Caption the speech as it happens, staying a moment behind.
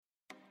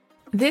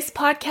This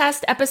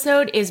podcast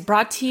episode is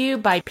brought to you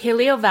by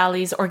Paleo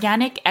Valley's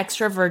organic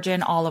extra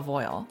virgin olive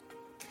oil.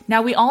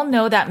 Now, we all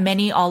know that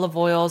many olive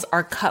oils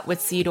are cut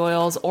with seed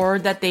oils or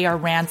that they are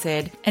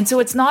rancid, and so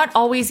it's not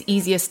always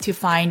easiest to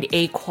find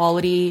a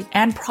quality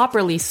and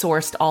properly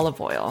sourced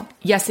olive oil.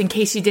 Yes, in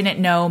case you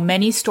didn't know,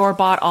 many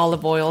store-bought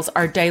olive oils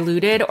are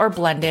diluted or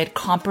blended,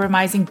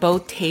 compromising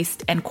both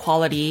taste and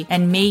quality,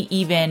 and may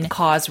even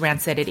cause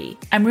rancidity.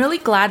 I'm really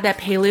glad that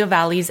Paleo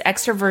Valley's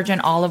extra virgin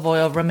olive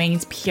oil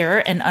remains pure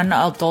and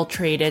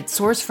unadulterated,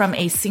 sourced from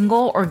a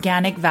single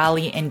organic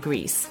valley in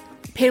Greece.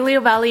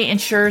 Paleo Valley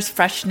ensures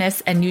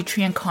freshness and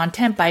nutrient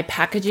content by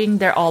packaging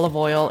their olive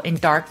oil in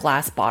dark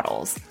glass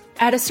bottles.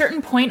 At a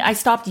certain point, I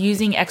stopped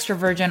using extra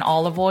virgin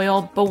olive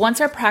oil, but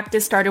once our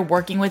practice started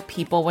working with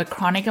people with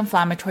chronic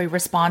inflammatory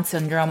response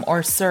syndrome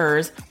or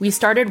CIRS, we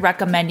started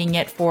recommending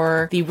it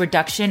for the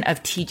reduction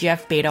of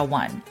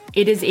TGF-beta1.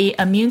 It is an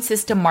immune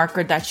system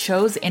marker that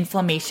shows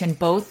inflammation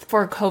both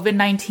for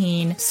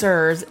COVID-19,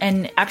 CIRS,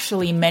 and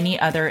actually many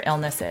other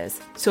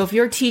illnesses. So if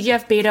your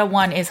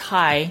TGF-beta1 is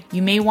high,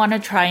 you may want to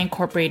try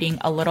incorporating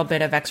a little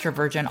bit of extra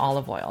virgin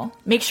olive oil.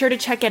 Make sure to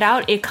check it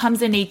out. It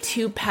comes in a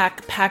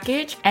 2-pack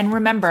package. And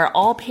remember,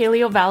 all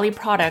Paleo Valley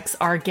products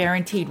are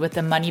guaranteed with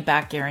a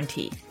money-back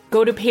guarantee.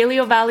 Go to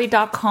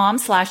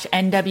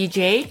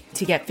paleovalley.com/NWJ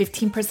to get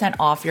 15%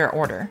 off your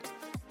order.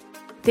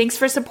 Thanks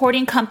for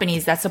supporting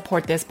companies that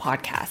support this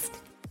podcast.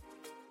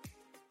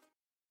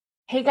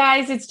 Hey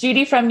guys, it's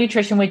Judy from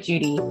Nutrition with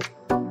Judy.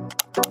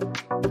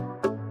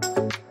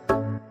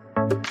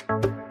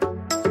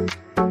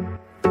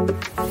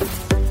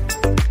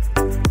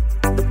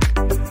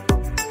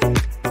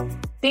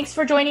 Thanks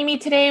for joining me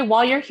today.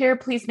 While you're here,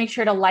 please make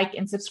sure to like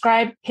and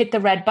subscribe. Hit the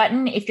red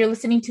button. If you're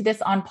listening to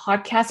this on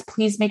podcast,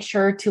 please make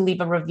sure to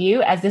leave a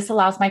review, as this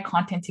allows my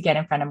content to get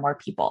in front of more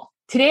people.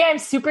 Today, I'm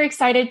super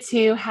excited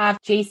to have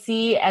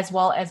JC as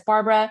well as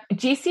Barbara.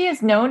 JC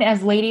is known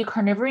as Lady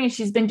Carnivory, and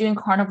she's been doing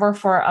carnivore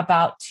for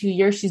about 2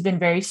 years. She's been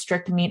very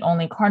strict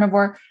meat-only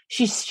carnivore.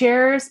 She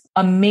shares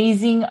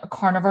amazing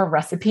carnivore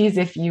recipes.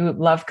 If you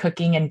love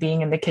cooking and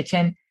being in the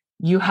kitchen,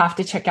 you have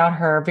to check out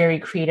her very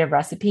creative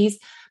recipes.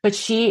 But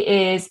she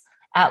is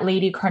at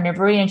Lady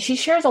Carnivory, and she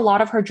shares a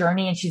lot of her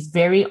journey, and she's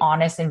very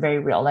honest and very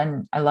real.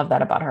 And I love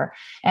that about her.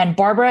 And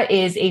Barbara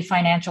is a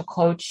financial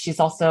coach.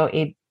 She's also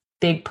a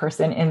big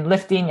person in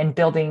lifting and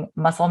building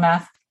muscle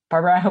mass.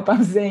 Barbara, I hope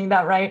I'm saying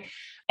that right.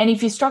 And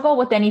if you struggle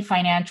with any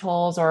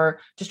financials or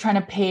just trying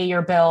to pay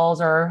your bills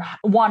or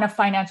want a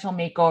financial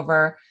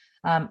makeover,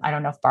 I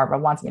don't know if Barbara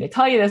wants me to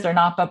tell you this or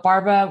not, but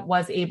Barbara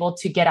was able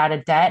to get out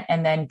of debt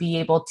and then be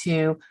able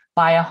to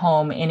buy a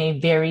home in a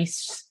very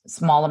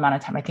small amount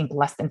of time. I think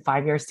less than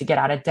 5 years to get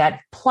out of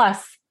debt,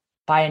 plus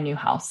buy a new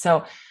house.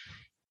 So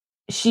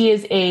she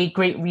is a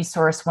great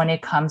resource when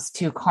it comes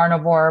to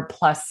carnivore,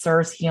 plus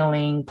CIRS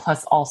healing,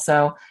 plus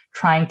also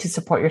trying to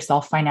support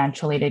yourself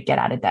financially to get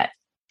out of debt.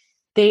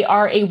 They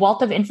are a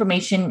wealth of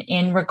information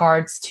in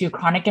regards to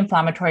chronic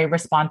inflammatory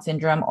response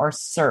syndrome or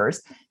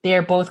CIRS. They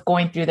are both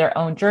going through their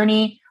own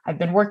journey. I've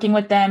been working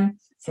with them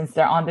since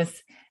they're on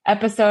this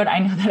episode. I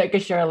know that I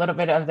could share a little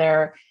bit of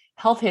their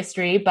health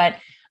history, but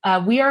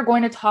we are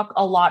going to talk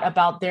a lot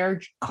about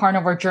their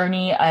carnivore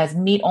journey as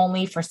meat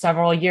only for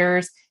several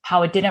years,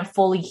 how it didn't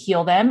fully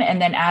heal them.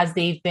 And then as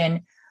they've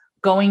been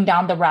going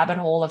down the rabbit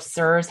hole of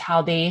CIRS,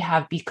 how they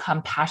have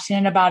become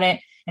passionate about it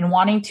and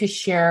wanting to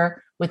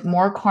share with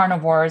more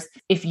carnivores.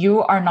 If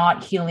you are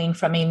not healing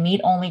from a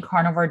meat only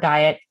carnivore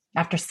diet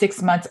after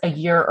 6 months, a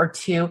year or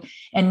two,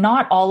 and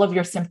not all of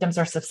your symptoms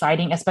are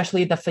subsiding,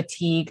 especially the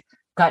fatigue,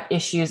 gut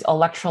issues,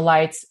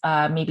 electrolytes,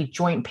 maybe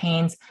joint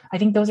pains. I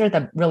think those are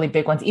the really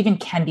big ones, even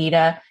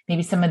candida,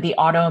 maybe some of the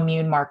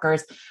autoimmune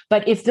markers.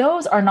 But if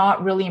those are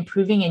not really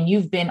improving and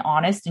you've been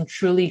honest and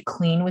truly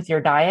clean with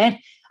your diet,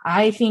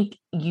 I think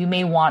you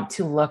may want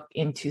to look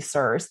into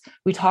CIRS.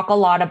 We talk a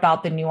lot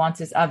about the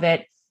nuances of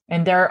it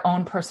and their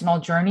own personal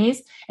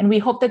journeys. And we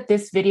hope that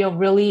this video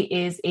really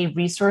is a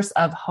resource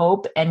of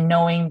hope and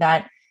knowing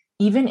that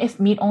even if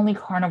meat-only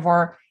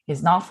carnivore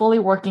is not fully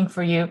working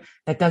for you,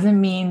 that doesn't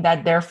mean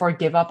that therefore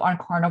give up on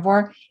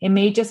carnivore. It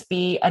may just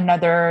be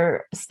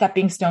another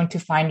stepping stone to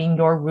finding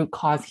your root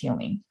cause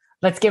healing.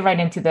 Let's get right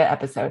into the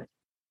episode.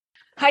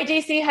 Hi,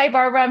 JC. Hi,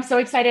 Barbara. I'm so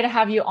excited to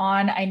have you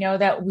on. I know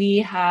that we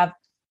have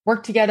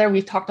worked together.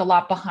 We've talked a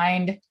lot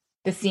behind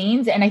the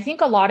scenes. And I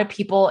think a lot of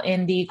people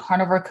in the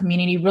carnivore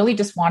community really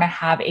just want to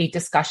have a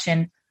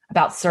discussion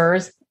about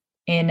CIRS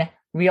in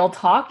real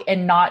talk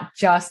and not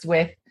just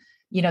with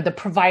the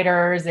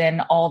providers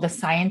and all the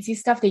sciencey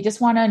stuff. They just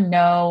want to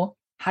know,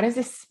 how does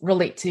this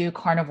relate to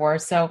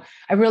carnivores? So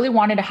I really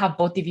wanted to have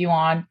both of you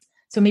on.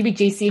 So maybe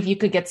JC, if you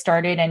could get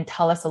started and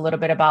tell us a little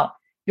bit about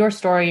your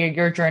story or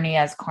your journey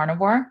as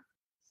carnivore.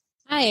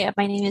 Hi,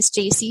 my name is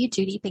JC.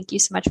 Judy, thank you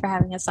so much for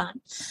having us on.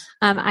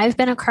 I've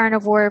been a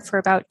carnivore for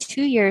about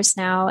 2 years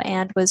now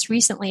and was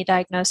recently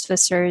diagnosed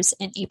with CIRS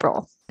in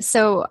April.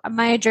 So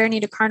my journey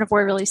to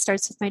carnivore really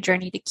starts with my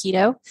journey to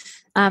keto.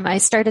 I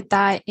started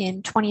that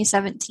in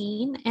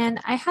 2017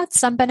 and I had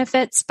some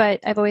benefits,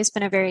 but I've always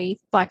been a very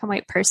black and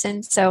white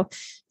person. So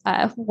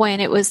when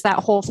it was that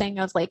whole thing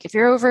of like, if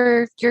you're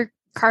over your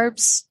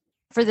carbs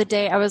for the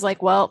day, I was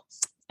like, well,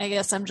 I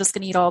guess I'm just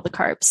going to eat all the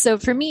carbs. So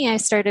for me, I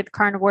started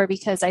carnivore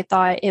because I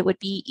thought it would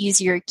be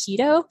easier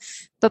keto,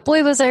 but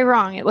boy, was I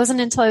wrong. It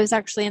wasn't until I was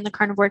actually in the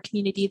carnivore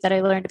community that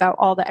I learned about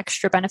all the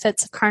extra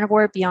benefits of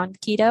carnivore beyond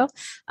keto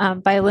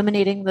by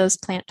eliminating those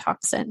plant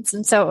toxins.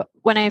 And so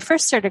when I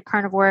first started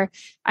carnivore,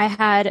 I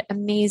had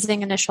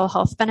amazing initial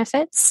health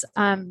benefits,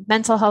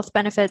 mental health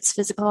benefits,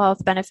 physical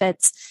health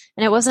benefits.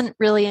 And it wasn't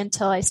really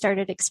until I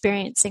started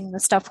experiencing the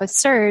stuff with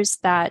SIRS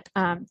that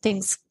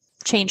things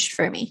changed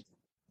for me.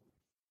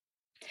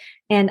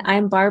 And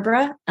I'm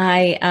Barbara.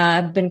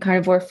 I've been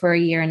carnivore for a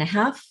year and a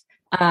half.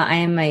 I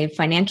am a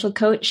financial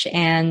coach,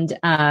 and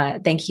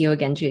thank you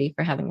again, Judy,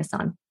 for having us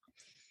on.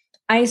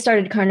 I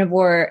started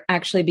carnivore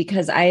actually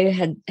because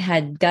I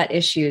had gut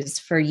issues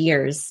for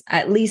years,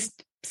 at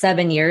least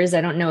 7 years.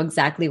 I don't know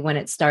exactly when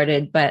it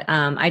started, but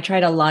I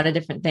tried a lot of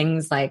different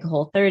things like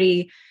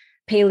Whole30,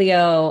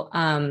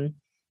 paleo.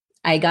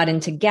 I got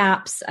into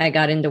GAPS. I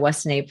got into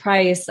Weston A.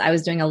 Price. I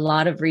was doing a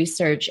lot of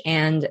research.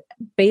 And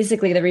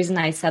basically the reason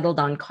I settled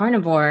on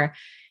carnivore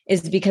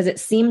is because it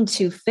seemed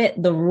to fit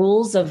the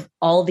rules of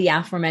all the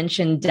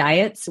aforementioned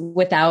diets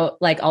without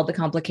like all the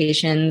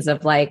complications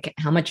of like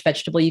how much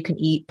vegetable you can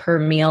eat per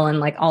meal and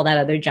like all that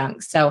other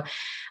junk. So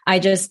I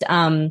just,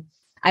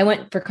 I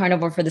went for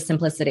carnivore for the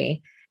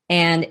simplicity,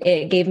 and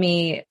it gave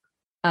me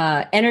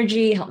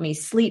energy, helped me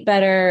sleep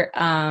better.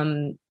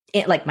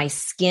 Like my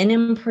skin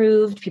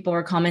improved. People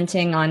were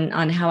commenting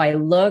on how I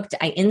looked.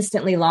 I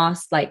instantly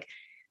lost like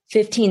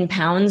 15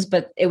 pounds,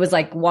 but it was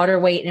like water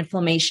weight,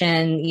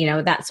 inflammation,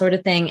 that sort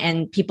of thing.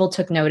 And people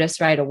took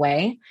notice right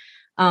away.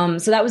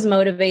 So that was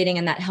motivating,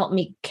 and that helped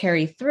me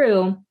carry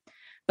through.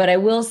 But I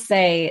will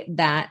say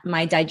that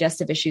my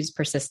digestive issues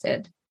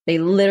persisted. They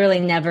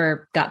literally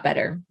never got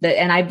better.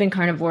 And I've been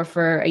carnivore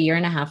for a year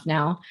and a half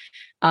now.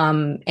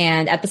 And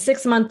at the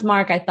 6-month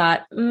mark, I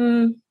thought,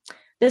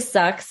 this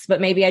sucks,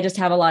 but maybe I just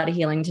have a lot of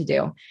healing to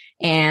do.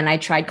 And I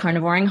tried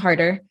carnivoring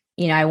harder.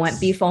 I went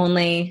beef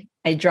only.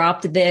 I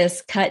dropped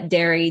this, cut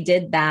dairy,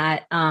 did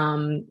that,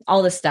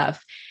 all this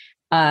stuff.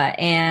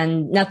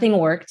 And nothing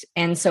worked.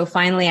 And so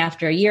finally,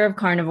 after a year of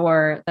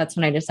carnivore, that's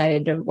when I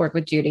decided to work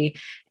with Judy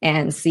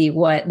and see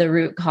what the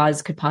root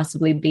cause could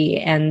possibly be.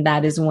 And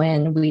that is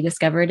when we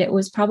discovered it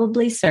was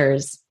probably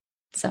SIRS.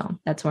 So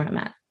that's where I'm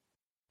at.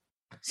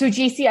 So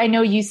JC, I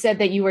know you said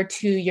that you were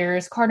 2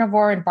 years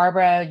carnivore, and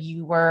Barbara,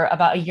 you were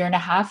about a year and a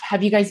half.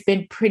 Have you guys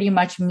been pretty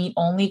much meat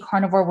only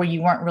carnivore where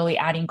you weren't really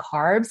adding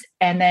carbs?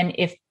 And then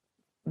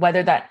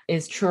whether that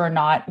is true or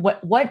not,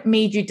 what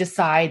made you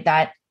decide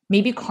that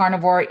maybe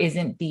carnivore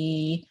isn't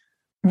the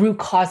root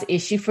cause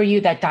issue for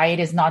you, that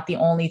diet is not the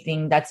only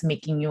thing that's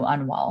making you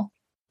unwell?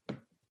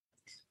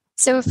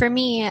 So for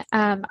me,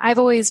 I've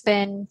always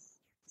been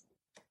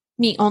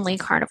meat only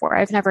carnivore.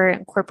 I've never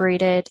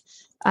incorporated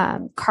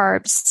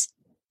carbs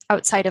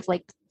outside of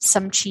like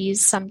some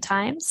cheese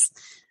sometimes.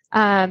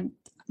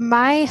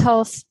 My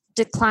health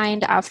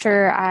declined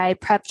after I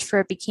prepped for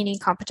a bikini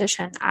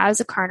competition as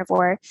a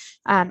carnivore.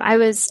 I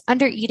was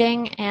under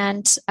eating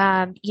and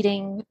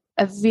eating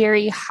a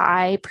very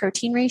high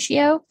protein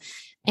ratio.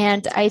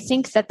 And I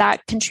think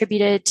that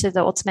contributed to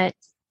the ultimate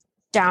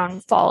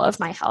downfall of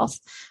my health.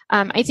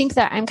 I think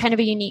that I'm kind of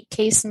a unique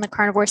case in the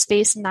carnivore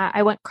space, in that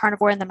I went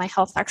carnivore and then my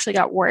health actually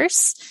got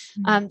worse.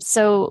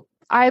 So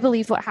I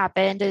believe what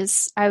happened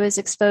is I was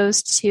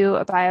exposed to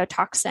a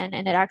biotoxin,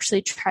 and it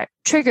actually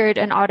triggered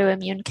an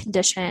autoimmune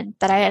condition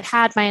that I had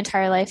had my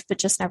entire life, but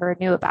just never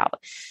knew about.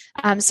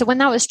 So when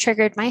that was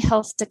triggered, my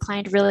health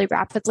declined really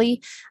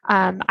rapidly.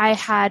 I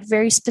had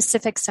very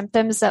specific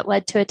symptoms that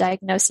led to a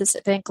diagnosis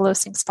of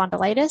ankylosing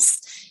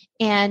spondylitis.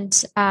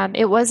 And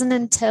it wasn't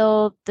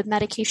until the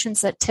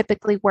medications that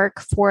typically work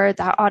for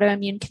that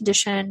autoimmune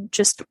condition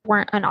just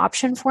weren't an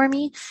option for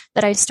me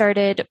that I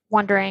started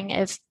wondering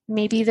if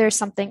maybe there's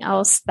something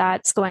else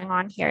that's going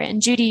on here.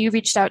 And Judy, you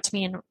reached out to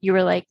me and you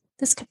were like,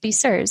 this could be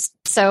SIRS.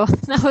 So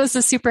that was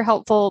a super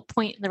helpful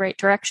point in the right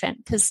direction,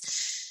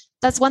 because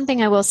that's one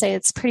thing I will say.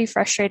 It's pretty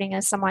frustrating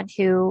as someone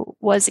who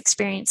was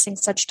experiencing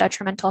such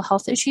detrimental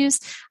health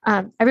issues.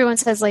 Everyone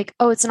says like,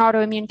 oh, it's an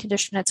autoimmune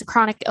condition, it's a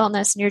chronic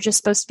illness, and you're just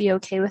supposed to be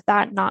okay with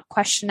that and not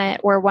question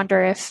it or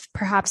wonder if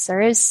perhaps there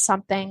is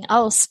something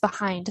else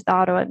behind the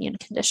autoimmune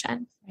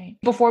condition. Right.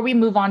 Before we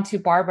move on to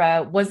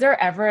Barbara, was there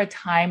ever a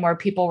time where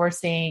people were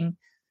saying,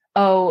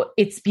 oh,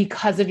 it's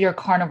because of your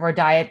carnivore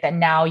diet that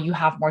now you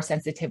have more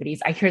sensitivities?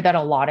 I hear that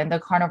a lot in the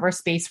carnivore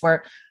space,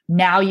 where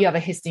now you have a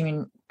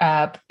histamine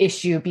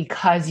issue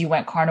because you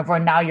went carnivore.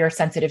 Now you're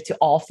sensitive to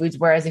all foods.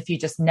 Whereas if you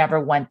just never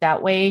went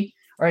that way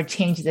or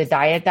changed the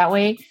diet that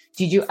way,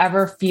 did you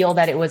ever feel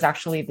that it was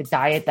actually the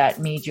diet that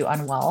made you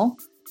unwell?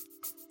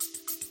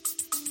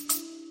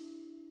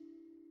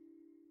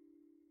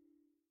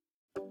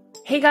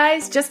 Hey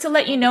guys, just to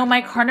let you know,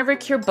 my Carnivore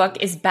Cure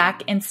book is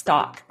back in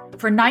stock.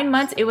 For 9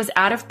 months, it was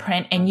out of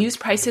print and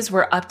used prices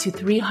were up to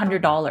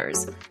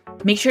 $300.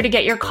 Make sure to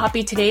get your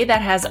copy today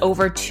that has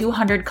over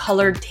 200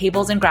 colored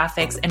tables and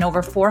graphics and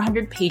over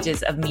 400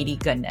 pages of meaty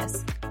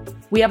goodness.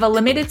 We have a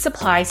limited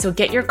supply, so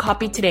get your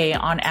copy today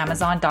on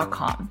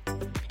Amazon.com.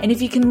 And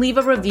if you can leave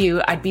a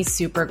review, I'd be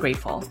super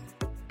grateful.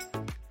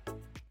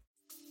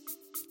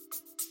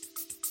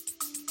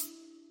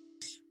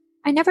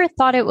 I never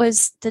thought it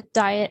was the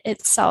diet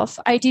itself.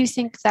 I do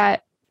think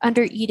that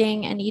under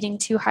eating and eating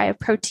too high of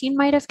protein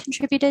might have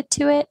contributed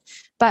to it,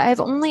 but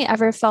I've only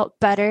ever felt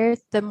better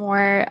the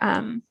more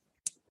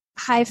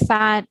high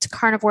fat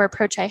carnivore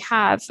approach I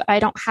have. I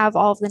don't have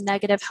all of the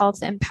negative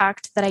health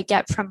impact that I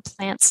get from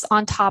plants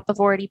on top of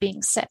already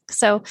being sick.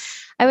 So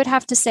I would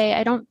have to say,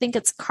 I don't think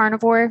it's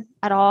carnivore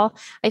at all.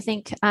 I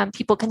think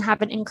people can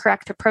have an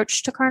incorrect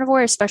approach to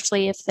carnivore,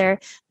 especially if they're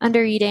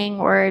under eating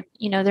or,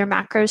 their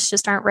macros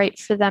just aren't right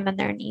for them and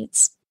their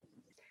needs.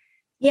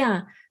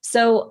 Yeah.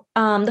 So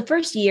the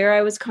first year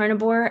I was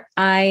carnivore,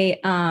 I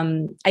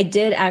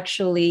did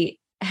actually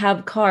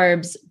have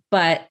carbs,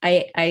 but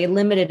I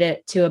limited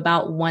it to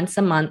about once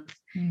a month,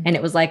 and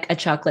it was like a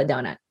chocolate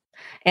donut.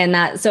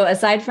 And so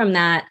aside from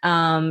that,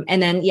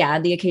 and then,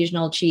 the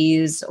occasional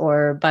cheese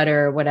or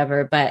butter or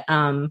whatever, but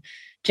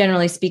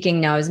generally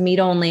speaking, no, it was meat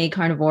only,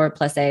 carnivore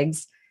plus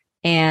eggs.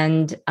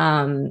 And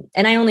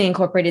I only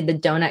incorporated the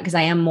donut because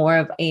I am more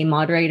of a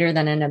moderator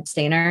than an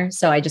abstainer.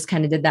 So I just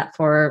kind of did that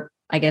for,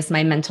 I guess,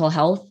 my mental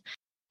health.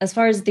 As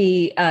far as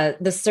the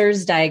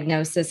SIRS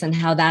diagnosis and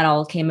how that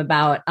all came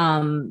about,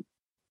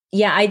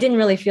 I didn't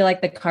really feel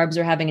like the carbs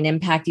were having an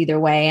impact either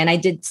way. And I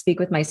did speak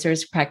with my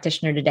SIRS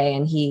practitioner today,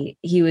 and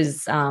he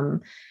was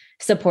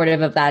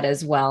supportive of that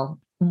as well.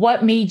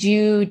 What made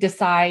you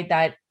decide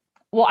that?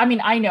 Well, I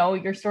mean, I know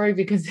your story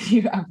because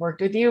I've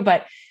worked with you,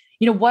 but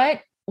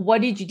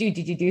what did you do?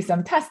 Did you do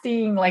some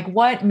testing? Like,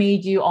 what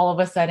made you all of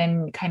a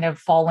sudden kind of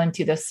fall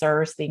into the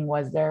SIRS thing?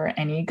 Was there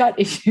any gut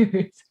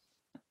issues?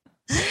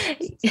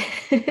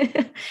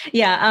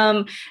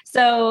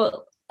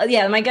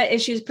 My gut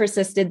issues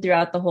persisted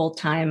throughout the whole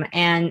time.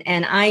 And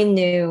I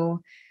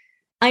knew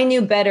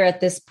better at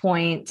this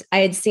point. I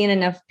had seen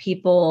enough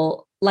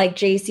people like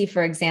JC,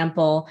 for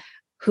example,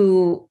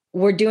 who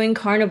were doing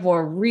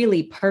carnivore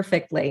really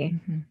perfectly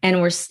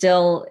and were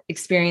still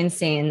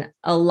experiencing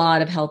a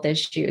lot of health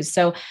issues.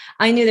 So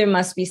I knew there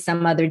must be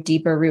some other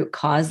deeper root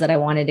cause that I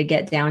wanted to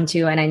get down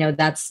to. And I know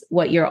that's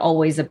what you're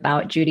always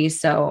about, Judy.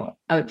 So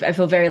I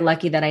feel very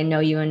lucky that I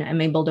know you and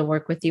I'm able to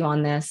work with you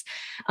on this.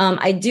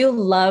 I do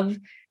love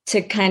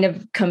to kind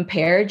of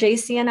compare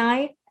JC and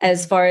I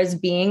as far as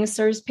being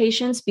SIRS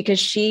patients, because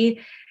she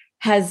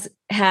has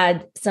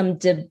had some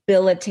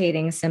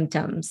debilitating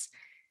symptoms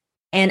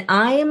and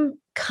I'm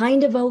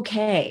kind of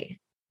okay.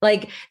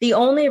 Like, the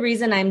only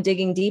reason I'm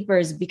digging deeper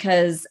is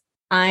because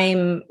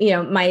I'm,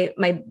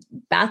 my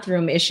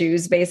bathroom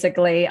issues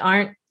basically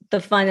aren't the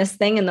funnest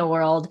thing in the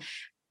world,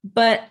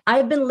 but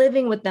I've been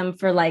living with them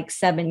for like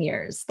 7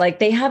 years. Like,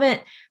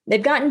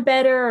 they've gotten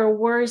better or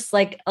worse,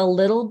 like a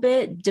little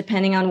bit,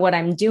 depending on what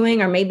I'm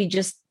doing, or maybe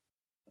just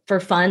for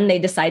fun, they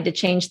decide to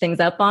change things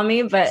up on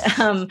me. But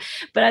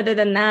other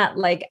than that,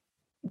 like,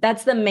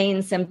 that's the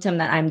main symptom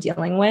that I'm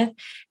dealing with.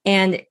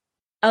 And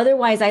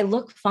otherwise, I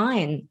look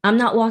fine. I'm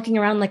not walking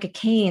around like a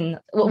cane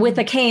with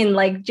a cane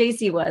like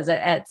JC was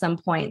at some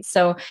point.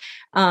 So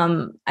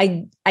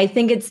I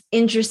think it's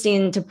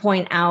interesting to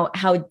point out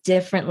how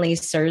differently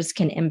SIRS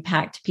can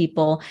impact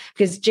people,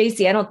 because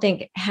JC, I don't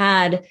think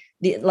had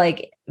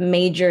the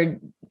major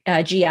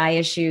GI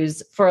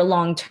issues for a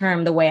long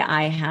term the way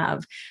I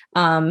have.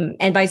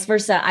 And vice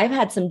versa. I've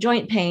had some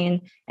joint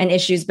pain and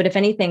issues, but if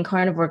anything,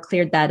 carnivore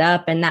cleared that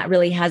up. And that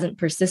really hasn't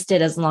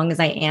persisted as long as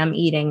I am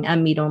eating a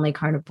meat only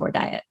carnivore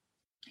diet.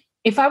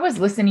 If I was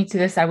listening to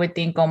this, I would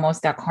think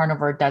almost that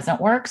carnivore doesn't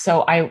work.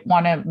 So I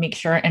want to make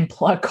sure and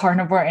plug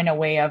carnivore in a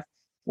way of,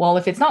 well,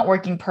 if it's not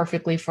working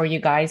perfectly for you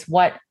guys,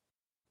 what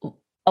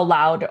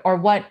allowed or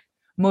what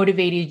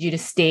motivated you to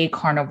stay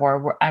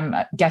carnivore? I'm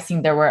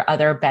guessing there were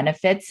other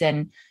benefits.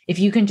 And if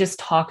you can just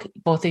talk,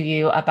 both of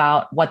you,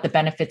 about what the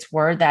benefits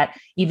were, that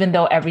even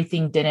though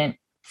everything didn't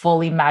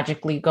fully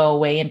magically go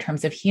away in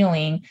terms of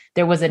healing,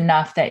 there was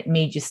enough that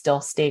made you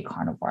still stay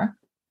carnivore.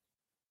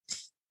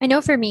 I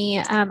know for me,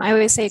 I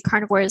always say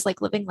carnivore is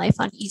like living life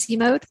on easy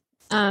mode,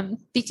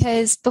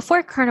 because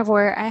before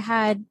carnivore, I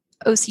had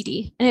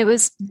OCD, and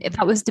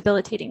that was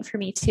debilitating for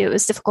me too. It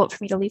was difficult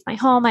for me to leave my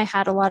home. I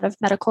had a lot of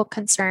medical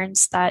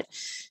concerns that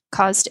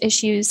caused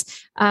issues.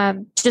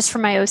 Just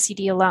from my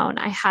OCD alone,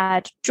 I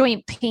had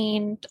joint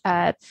pain,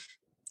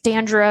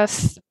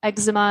 dandruff,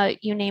 eczema,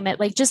 you name it,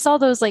 like just all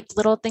those like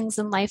little things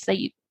in life that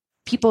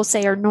people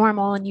say are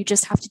normal and you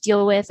just have to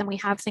deal with. And we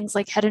have things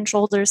like Head and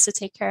Shoulders to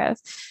take care of.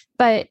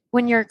 But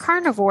when you're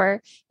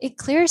carnivore, it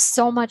clears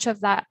so much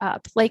of that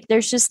up. Like,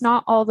 there's just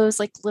not all those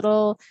like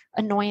little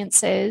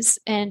annoyances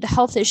and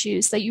health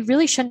issues that you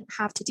really shouldn't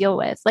have to deal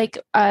with. Like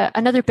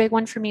another big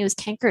one for me was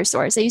canker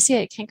sores. I used to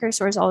get canker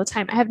sores all the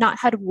time. I have not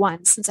had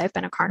one since I've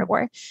been a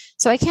carnivore.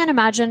 So I can't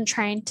imagine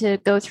trying to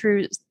go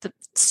through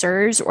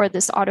SIRS or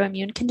this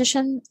autoimmune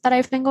condition that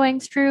I've been going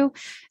through,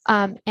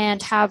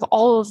 and have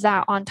all of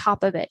that on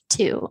top of it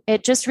too.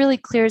 It just really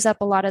clears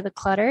up a lot of the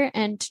clutter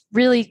and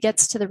really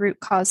gets to the root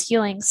cause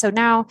healing. So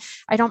now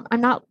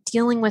I'm not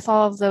dealing with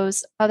all of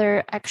those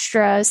other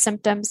extra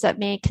symptoms that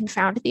may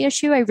confound the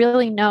issue. I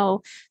really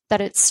know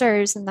that it's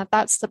SIRS and that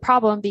that's the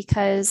problem,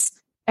 because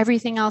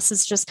everything else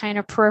is just kind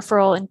of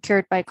peripheral and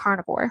cured by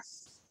carnivore.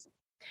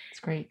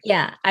 Great.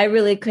 Yeah, I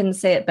really couldn't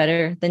say it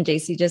better than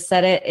JC just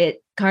said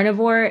it.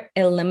 Carnivore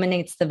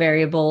eliminates the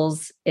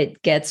variables.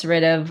 It gets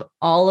rid of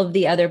all of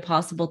the other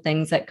possible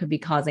things that could be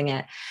causing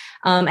it.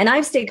 And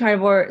I've stayed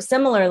carnivore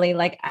similarly.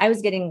 Like I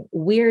was getting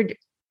weird,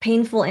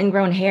 painful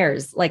ingrown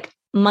hairs like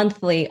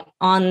monthly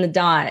on the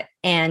dot.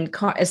 And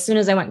as soon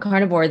as I went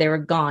carnivore, they were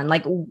gone.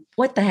 Like,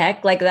 what the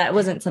heck? Like that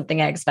wasn't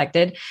something I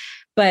expected.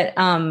 But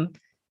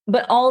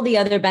all the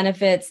other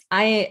benefits,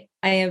 I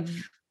have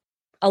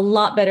a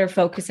lot better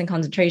focus and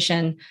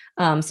concentration.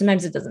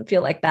 Sometimes it doesn't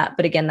feel like that,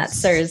 but again, that's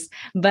SIRS.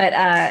 But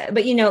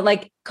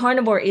like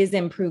carnivore is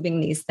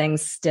improving these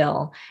things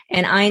still.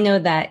 And I know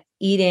that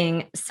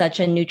eating such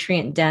a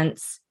nutrient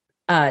dense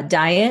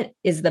diet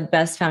is the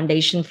best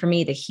foundation for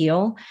me to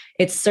heal.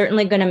 It's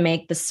certainly going to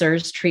make the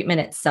SIRS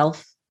treatment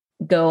itself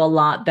go a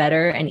lot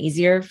better and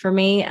easier for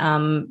me.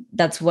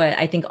 That's what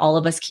I think all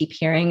of us keep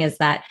hearing, is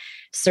that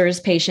SIRS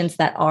patients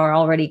that are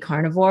already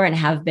carnivore and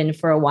have been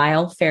for a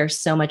while fare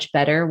so much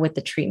better with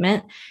the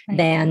treatment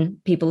than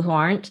people who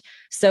aren't.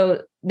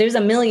 So there's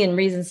a million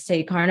reasons to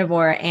take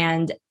carnivore,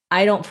 and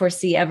I don't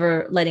foresee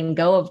ever letting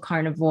go of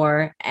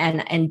carnivore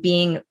and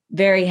being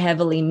very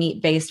heavily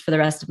meat-based for the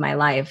rest of my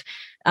life.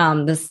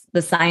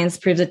 The science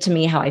proves it to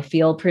me. How I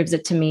feel proves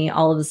it to me.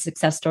 All of the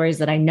success stories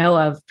that I know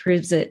of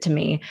proves it to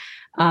me.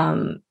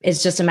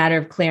 It's just a matter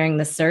of clearing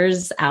the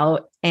SIRS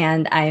out.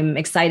 And I'm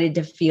excited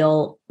to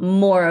feel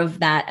more of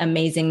that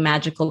amazing,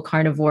 magical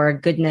carnivore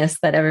goodness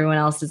that everyone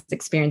else is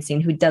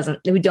experiencing who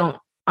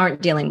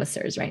aren't dealing with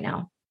SIRS right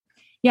now.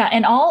 Yeah.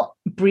 And I'll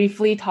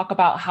briefly talk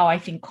about how I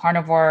think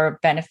carnivore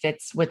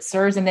benefits with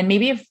SIRS. And then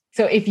maybe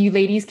if you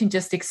ladies can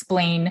just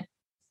explain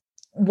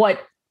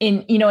what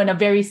in a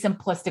very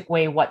simplistic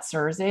way, what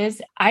SIRS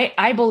is.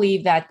 I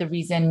believe that the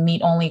reason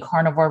meat only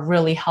carnivore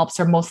really helps,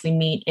 or mostly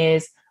meat,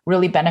 is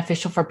really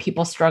beneficial for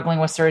people struggling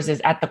with SIRS.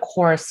 Is at the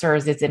core of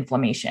SIRS is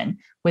inflammation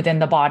within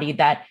the body.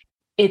 That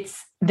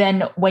it's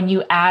then when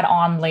you add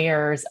on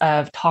layers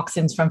of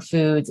toxins from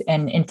foods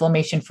and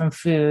inflammation from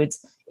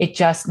foods, it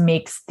just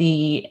makes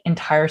the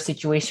entire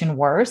situation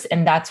worse.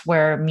 And that's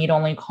where meat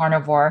only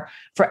carnivore,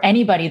 for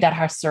anybody that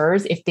has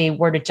SIRS, if they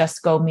were to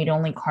just go meat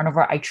only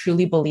carnivore, I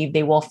truly believe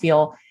they will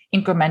feel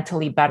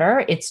incrementally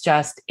better. It's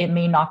just, it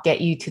may not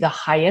get you to the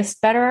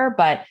highest better,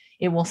 but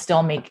it will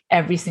still make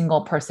every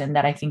single person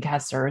that I think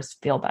has SIRS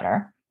feel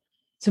better.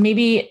 So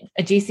maybe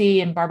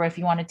JC and Barbara, if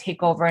you want to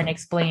take over and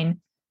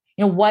explain,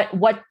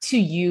 what to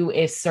you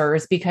is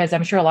SIRS, because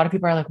I'm sure a lot of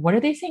people are like, what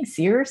are they saying?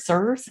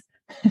 SIRS?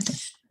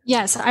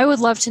 Yes, I would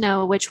love to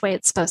know which way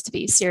it's supposed to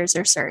be, SIRS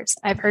or SIRS.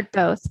 I've heard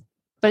both,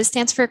 but it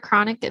stands for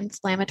chronic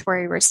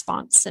inflammatory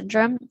response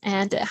syndrome.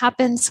 And it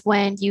happens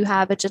when you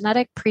have a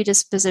genetic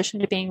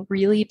predisposition to being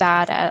really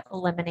bad at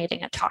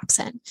eliminating a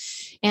toxin.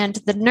 And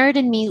the nerd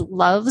in me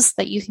loves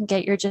that you can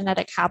get your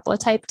genetic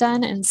haplotype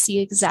done and see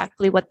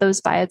exactly what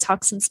those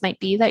biotoxins might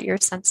be that you're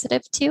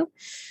sensitive to.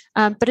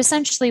 But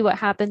essentially what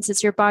happens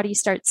is your body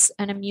starts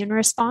an immune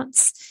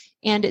response,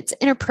 and it's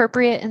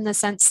inappropriate in the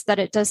sense that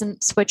it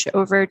doesn't switch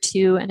over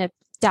to an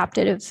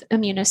adaptive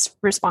immune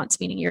response,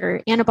 meaning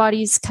your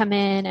antibodies come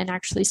in and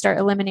actually start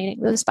eliminating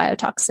those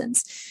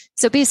biotoxins.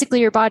 So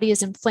basically your body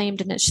is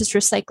inflamed and it's just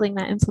recycling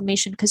that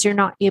inflammation because you're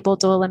not able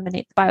to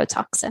eliminate the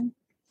biotoxin.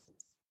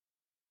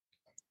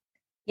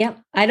 Yep.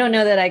 I don't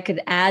know that I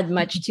could add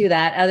much to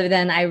that other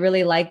than I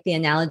really like the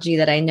analogy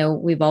that I know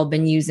we've all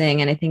been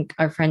using. And I think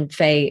our friend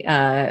Faye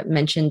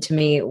mentioned to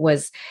me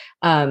was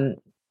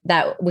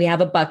that we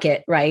have a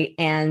bucket, right?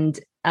 And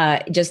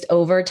just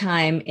over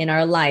time in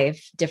our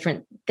life,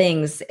 different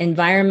things,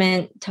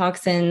 environment,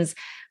 toxins,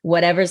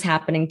 whatever's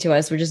happening to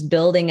us, we're just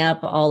building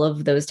up all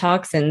of those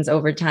toxins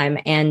over time.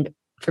 And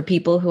for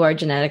people who are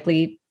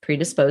genetically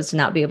predisposed to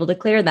not be able to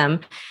clear them,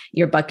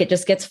 your bucket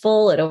just gets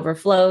full, it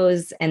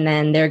overflows, and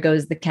then there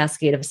goes the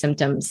cascade of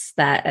symptoms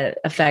that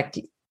affect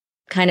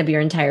kind of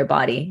your entire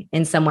body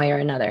in some way or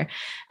another.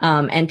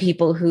 And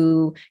people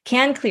who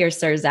can clear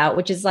SIRS out,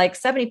 which is like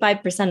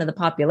 75% of the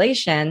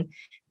population,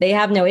 they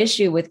have no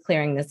issue with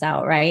clearing this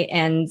out, right?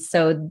 And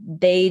so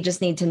they just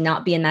need to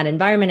not be in that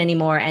environment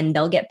anymore and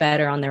they'll get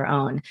better on their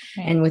own.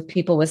 Right. And with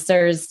people with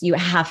SIRS, you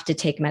have to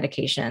take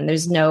medication.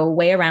 There's no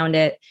way around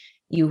it.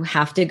 You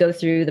have to go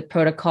through the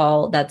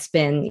protocol that's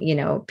been,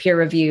 peer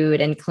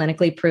reviewed and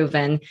clinically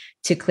proven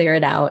to clear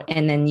it out.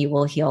 And then you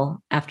will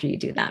heal after you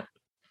do that.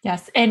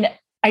 Yes. And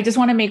I just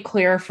want to make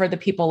clear for the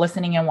people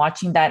listening and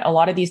watching that a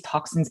lot of these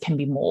toxins can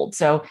be mold.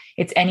 So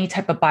it's any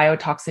type of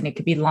biotoxin. It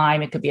could be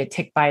Lyme. It could be a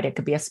tick bite. It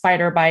could be a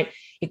spider bite.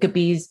 It could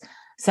be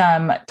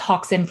some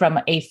toxin from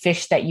a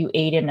fish that you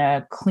ate in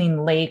a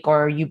clean lake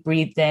or you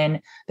breathed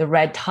in the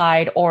red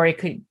tide,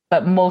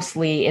 but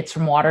mostly it's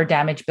from water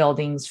damaged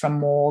buildings, from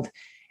mold.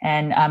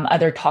 and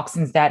other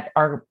toxins that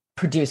are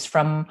produced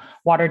from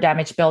water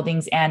damaged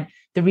buildings. And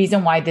the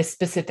reason why this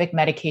specific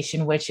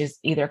medication, which is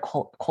either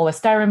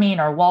cholestyramine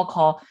or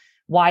Walcol,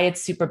 why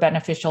it's super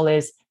beneficial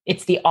is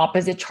it's the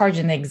opposite charge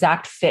and the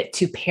exact fit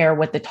to pair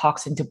with the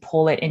toxin to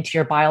pull it into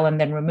your bile and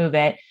then remove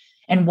it.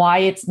 And why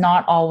it's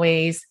not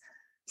always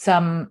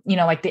some,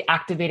 like the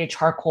activated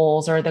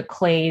charcoals or the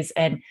clays,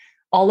 and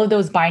all of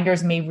those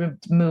binders may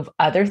remove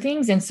other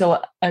things. And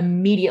so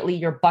immediately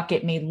your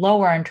bucket may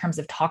lower in terms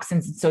of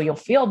toxins. And so you'll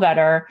feel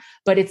better,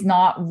 but it's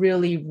not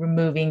really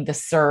removing the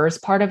SIRS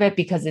part of it,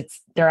 because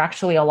they're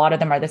actually, a lot of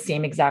them are the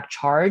same exact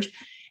charge.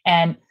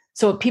 And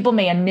so people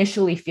may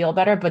initially feel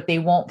better, but they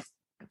won't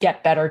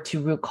get better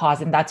to root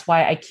cause. And that's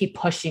why I keep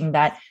pushing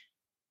that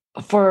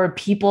for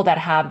people that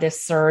have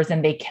this SIRS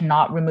and they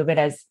cannot remove it,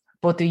 as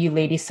both of you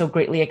ladies so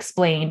greatly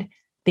explained,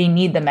 they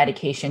need the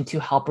medication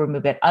to help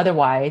remove it.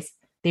 Otherwise,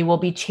 they will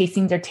be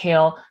chasing their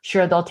tail.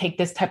 Sure, they'll take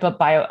this type of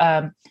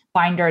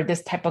binder,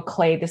 this type of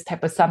clay, this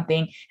type of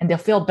something, and they'll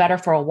feel better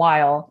for a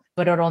while,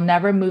 but it'll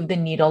never move the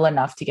needle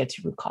enough to get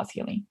to root cause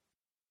healing.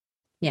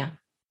 Yeah,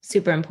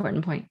 super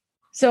important point.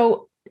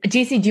 So,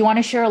 JC, do you want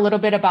to share a little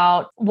bit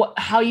about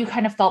how you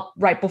kind of felt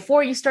right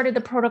before you started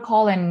the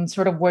protocol and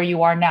sort of where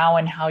you are now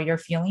and how you're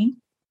feeling?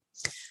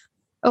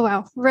 Oh,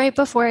 wow. Right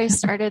before I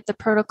started the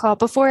protocol,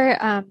 before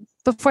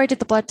I did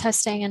the blood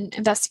testing and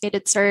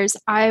investigated SIRS,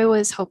 I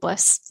was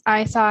hopeless.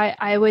 I thought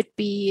I would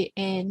be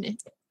in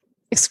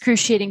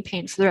excruciating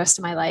pain for the rest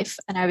of my life.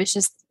 And I was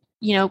just,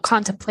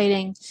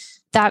 contemplating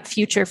that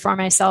future for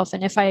myself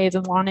and if I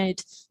even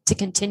wanted to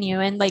continue.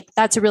 And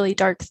that's a really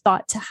dark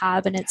thought to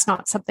have. And it's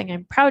not something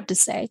I'm proud to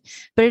say,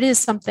 but it is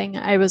something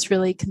I was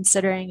really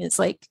considering,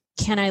 is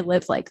can I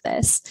live like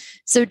this?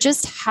 So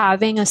just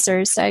having a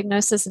SIRS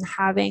diagnosis and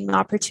having the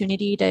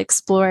opportunity to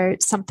explore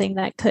something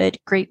that could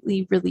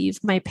greatly relieve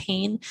my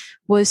pain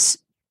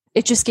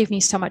it just gave me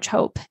so much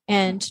hope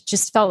and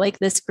just felt like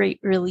this great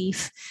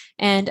relief.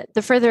 And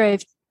the further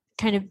I've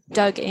kind of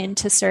dug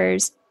into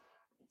SIRS,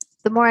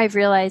 the more I've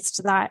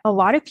realized that a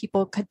lot of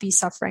people could be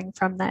suffering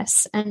from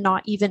this and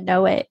not even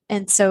know it.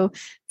 And so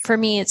for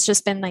me, it's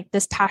just been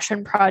this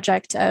passion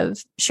project of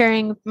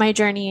sharing my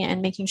journey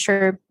and making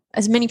sure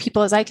as many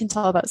people as I can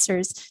tell about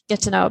SIRS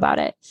get to know about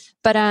it.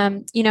 But,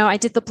 I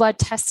did the blood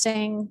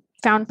testing,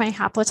 found my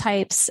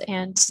haplotypes,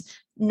 and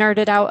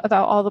nerded out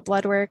about all the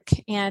blood work.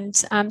 And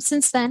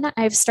since then,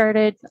 I've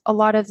started a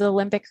lot of the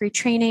limbic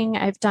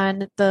retraining. I've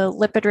done the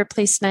lipid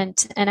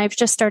replacement, and I've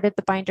just started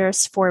the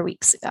binders 4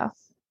 weeks ago.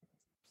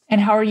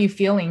 And how are you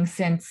feeling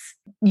since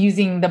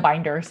using the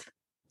binders?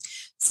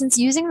 Since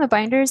using the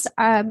binders,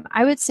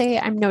 I would say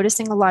I'm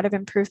noticing a lot of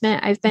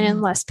improvement. I've been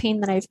in less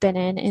pain than I've been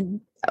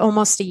in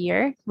almost a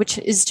year, which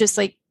is just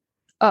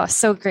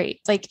so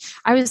great.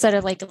 I was at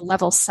a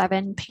level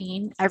 7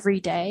 pain every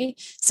day.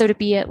 So to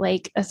be at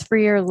a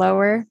 3 or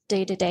lower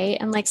day to day.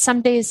 And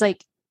some days,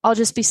 I'll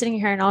just be sitting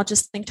here and I'll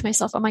just think to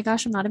myself, oh my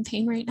gosh, I'm not in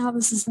pain right now.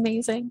 This is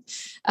amazing.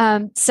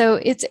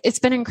 So it's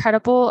been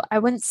incredible. I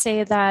wouldn't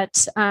say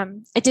that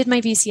I did my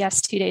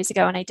VCS 2 days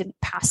ago and I didn't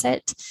pass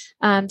it.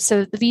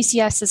 So the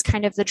VCS is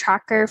kind of the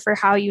tracker for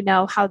how you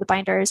know how the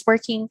binder is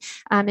working.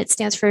 It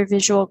stands for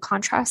Visual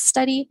Contrast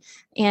Study,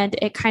 and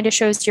it kind of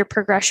shows your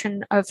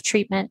progression of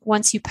treatment.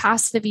 Once you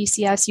pass the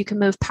VCS, you can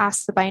move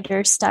past the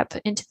binder step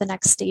into the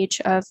next stage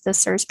of the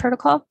SIRS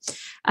protocol.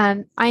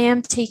 I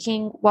am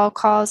taking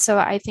Walcol, so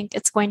I think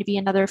it's going to be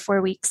another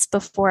 4 weeks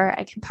before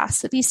I can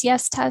pass the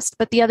VCS test.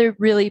 But the other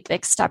really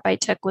big step I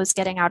took was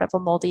getting out of a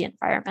moldy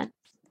environment.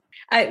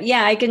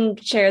 I can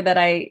share that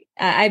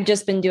I've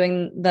just been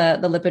doing the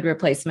lipid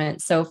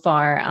replacement so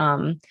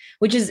far,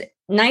 which is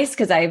nice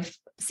because I've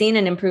seen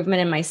an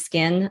improvement in my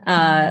skin.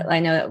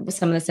 I know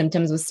some of the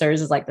symptoms with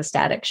SIRS is the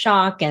static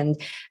shock,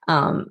 and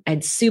I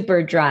had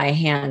super dry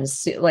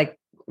hands,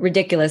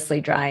 ridiculously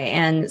dry.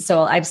 And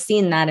so I've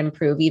seen that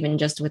improve even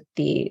just with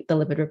the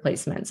lipid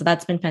replacement. So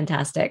that's been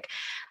fantastic.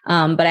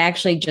 But I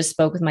actually just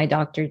spoke with my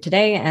doctor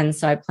today. And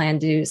so I plan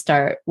to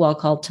start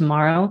Walcol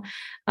tomorrow.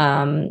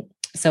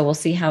 So we'll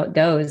see how it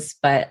goes.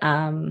 But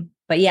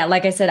yeah,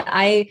 like I said,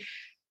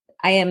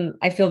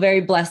 I feel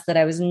very blessed that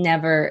I was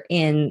never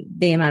in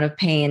the amount of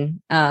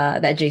pain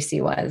that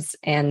JC was.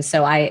 And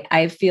so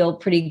I feel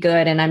pretty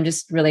good. And I'm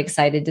just really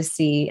excited to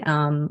see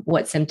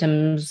what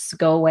symptoms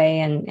go away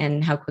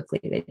and how quickly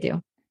they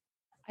do.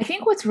 I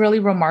think what's really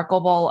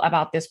remarkable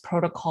about this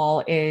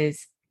protocol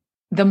is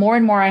the more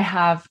and more I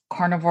have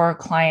carnivore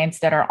clients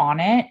that are on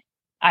it,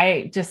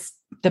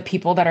 the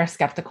people that are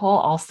skeptical,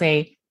 I'll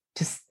say,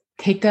 just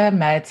take the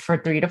meds for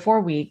 3 to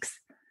 4 weeks.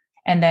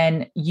 And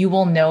then you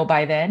will know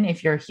by then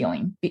if you're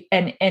healing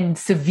and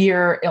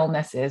severe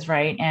illnesses,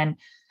 right? And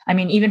I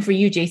mean, even for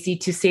you, JC,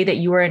 to say that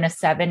you were in a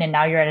 7 and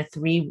now you're at a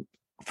 3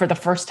 for the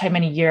first time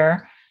in a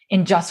year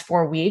in just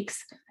 4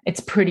 weeks,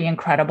 it's pretty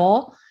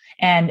incredible.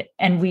 And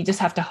we just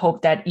have to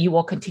hope that you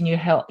will continue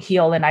to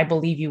heal. And I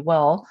believe you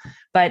will,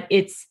 but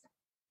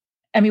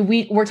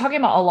we're talking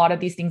about a lot of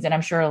these things, and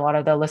I'm sure a lot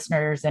of the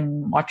listeners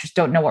and watchers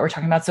don't know what we're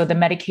talking about. So the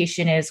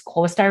medication is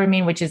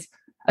cholestyramine, which is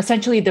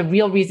essentially the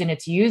real reason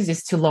it's used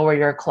is to lower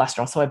your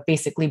cholesterol. So it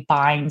basically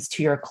binds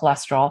to your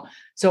cholesterol.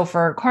 So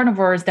for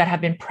carnivores that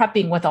have been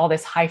prepping with all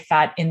this high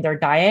fat in their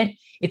diet,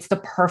 it's the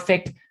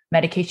perfect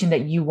medication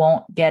that you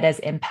won't get as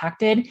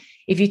impacted.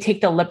 If you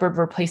take the lipid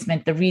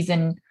replacement, the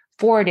reason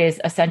for it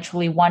is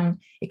essentially one,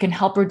 it can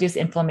help reduce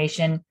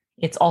inflammation.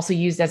 It's also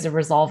used as a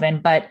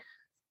resolvent, but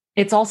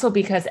it's also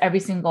because every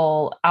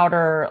single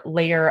outer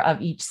layer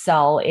of each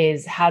cell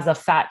has a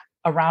fat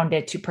around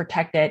it to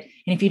protect it.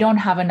 And if you don't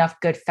have enough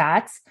good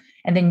fats,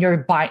 and then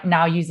you're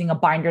now using a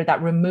binder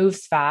that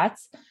removes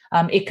fats,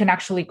 it can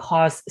actually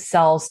cause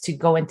cells to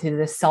go into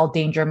the cell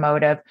danger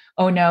mode of,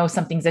 oh no,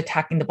 something's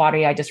attacking the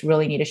body. I just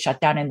really need to shut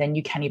down. And then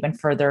you can't even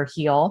further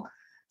heal.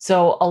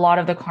 So a lot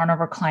of the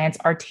carnivore clients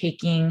are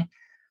taking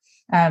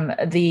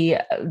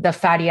the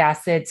fatty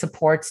acid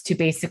supports to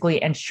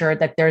basically ensure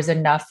that there's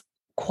enough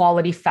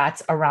quality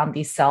fats around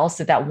these cells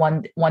so that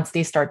once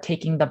they start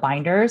taking the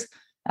binders,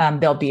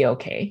 they'll be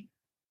okay.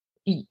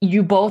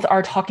 You both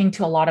are talking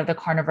to a lot of the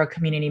carnivore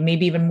community,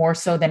 maybe even more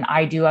so than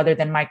I do, other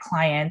than my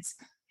clients.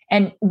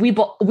 And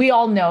we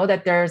all know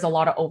that there's a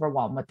lot of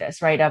overwhelm with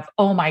this, right? Of,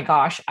 oh my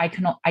gosh, I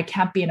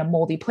can't be in a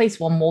moldy place.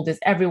 Well, mold is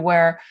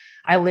everywhere.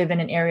 I live in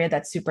an area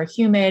that's super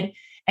humid.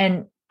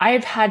 And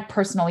I've had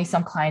personally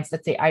some clients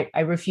that say,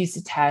 I refuse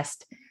to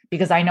test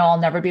because I know I'll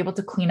never be able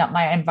to clean up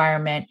my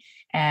environment.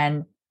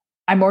 And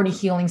I'm already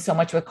healing so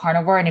much with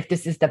carnivore. And if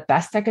this is the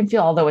best I can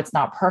feel, although it's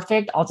not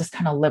perfect, I'll just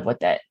kind of live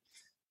with it.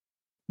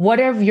 What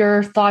have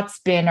your thoughts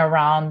been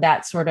around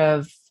that sort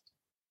of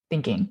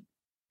thinking?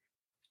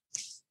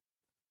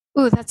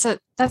 Ooh,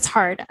 that's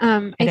hard.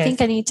 I think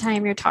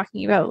anytime you're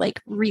talking about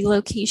like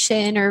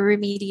relocation or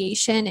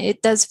remediation,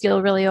 it does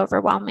feel really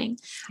overwhelming.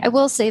 I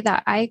will say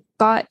that I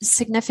got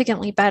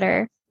significantly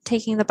better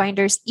taking the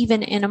binders,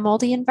 even in a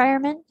moldy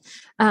environment.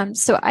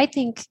 So I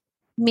think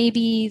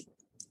maybe,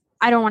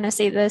 I don't want to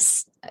say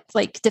this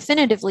like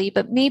definitively,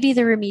 but maybe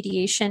the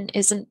remediation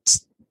isn't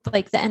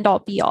like the end all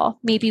be all.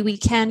 Maybe we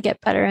can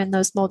get better in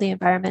those moldy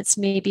environments.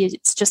 Maybe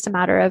it's just a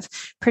matter of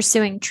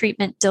pursuing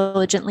treatment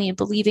diligently and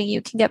believing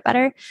you can get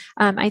better.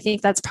 I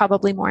think that's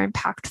probably more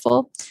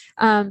impactful.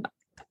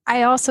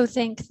 I also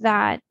think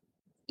that,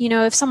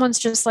 if someone's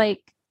just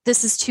like,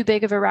 this is too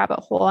big of a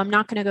rabbit hole, I'm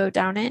not going to go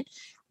down it.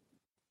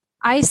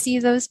 I see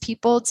those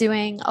people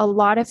doing a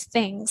lot of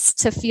things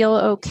to feel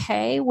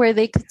okay, where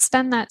they could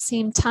spend that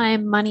same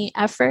time, money,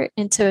 effort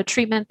into a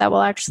treatment that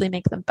will actually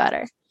make them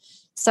better.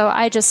 So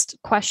I just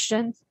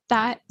question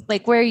that,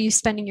 like, where are you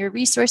spending your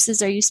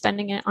resources? Are you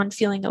spending it on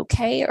feeling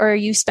okay? Or are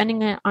you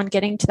spending it on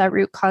getting to that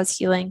root cause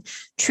healing,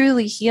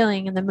 truly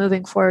healing, and then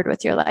moving forward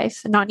with your life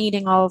and not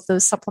needing all of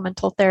those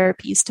supplemental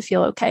therapies to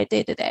feel okay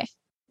day to day?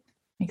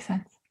 Makes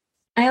sense.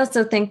 I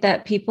also think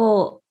that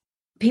people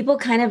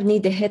kind of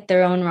need to hit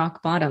their own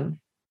rock bottom,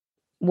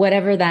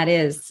 whatever that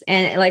is.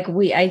 And like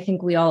I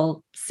think we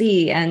all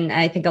see, and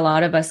I think a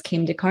lot of us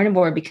came to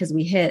carnivore because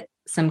we hit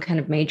some kind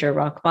of major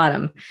rock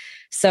bottom.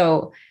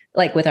 So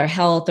like with our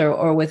health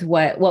or with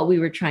what we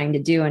were trying to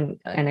do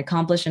and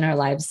accomplish in our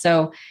lives.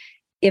 So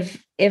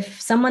if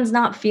someone's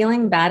not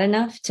feeling bad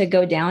enough to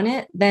go down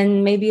it,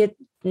 then maybe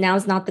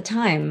now's not the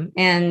time.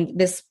 And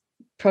this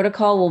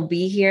protocol will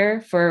be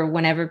here for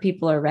whenever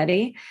people are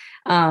ready.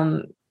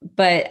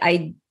 But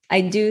I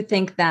do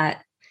think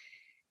that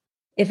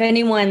if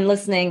anyone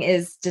listening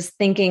is just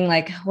thinking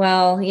like,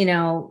 well,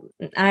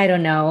 I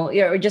don't know,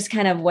 or just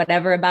kind of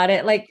whatever about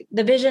it, like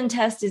the vision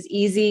test is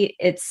easy.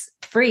 It's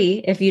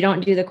free. If you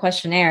don't do the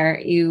questionnaire,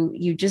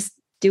 you just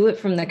do it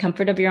from the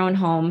comfort of your own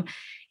home.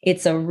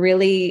 It's a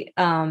really,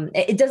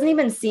 it doesn't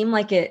even seem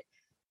like it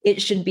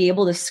should be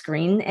able to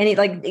screen any,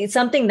 like it's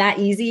something that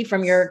easy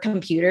from your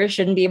computer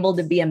shouldn't be able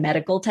to be a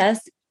medical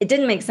test. It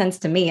didn't make sense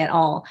to me at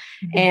all.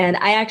 Mm-hmm. And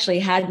I actually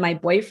had my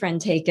boyfriend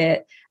take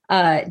it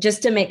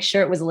just to make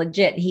sure it was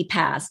legit. He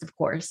passed, of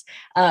course.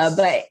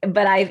 But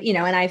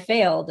I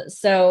failed.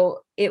 So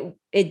it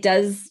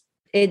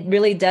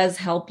really does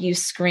help you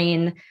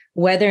screen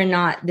whether or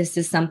not this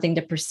is something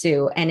to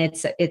pursue. And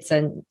it's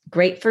a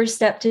great first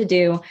step to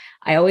do.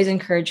 I always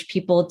encourage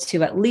people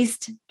to at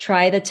least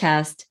try the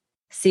test,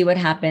 see what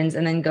happens,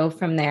 and then go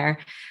from there.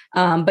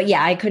 But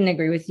yeah, I couldn't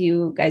agree with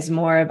you guys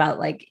more about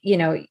like,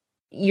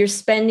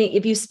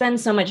 if you spend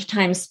so much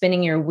time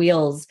spinning your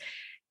wheels,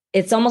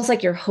 it's almost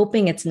like you're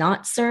hoping it's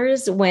not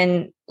SIRS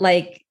when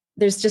like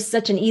there's just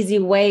such an easy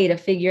way to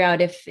figure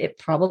out if it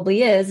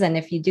probably is. And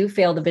if you do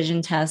fail the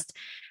vision test,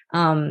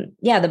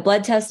 the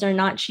blood tests are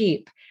not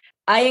cheap.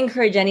 I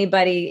encourage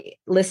anybody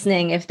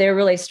listening, if they're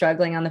really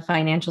struggling on the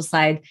financial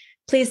side,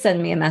 please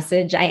send me a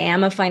message. I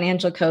am a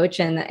financial coach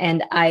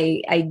and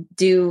I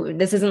do,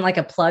 this isn't like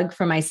a plug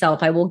for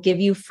myself. I will give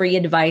you free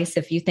advice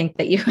if you think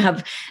that you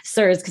have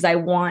SIRS, because I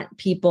want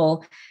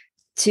people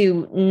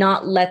to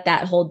not let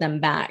that hold them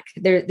back.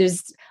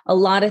 There's a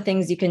lot of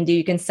things you can do.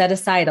 You can set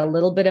aside a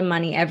little bit of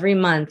money every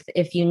month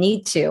if you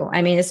need to.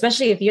 I mean,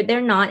 especially if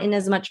they're not in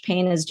as much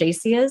pain as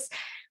JC is,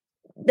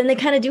 then they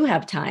kind of do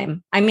have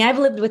time. I mean, I've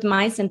lived with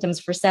my symptoms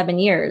for 7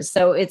 years.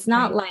 So it's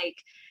not like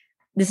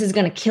this is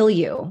going to kill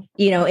you,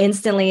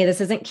 instantly.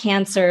 This isn't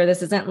cancer.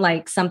 This isn't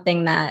like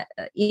something that,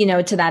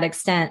 to that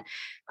extent.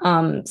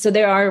 So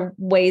there are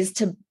ways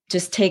to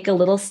just take a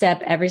little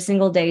step every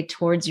single day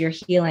towards your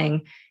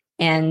healing.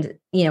 And,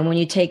 when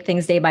you take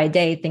things day by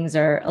day, things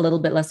are a little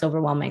bit less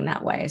overwhelming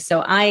that way. So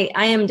I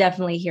am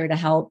definitely here to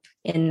help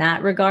in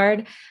that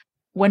regard.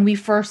 When we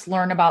first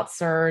learn about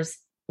SIRS,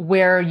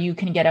 where you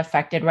can get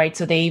affected, right?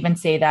 So they even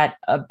say that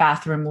a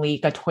bathroom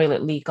leak, a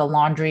toilet leak, a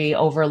laundry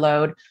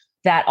overload,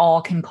 that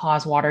all can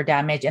cause water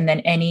damage. And then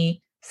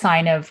any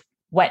sign of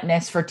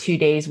wetness for 2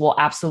 days will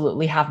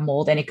absolutely have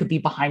mold, and it could be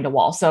behind a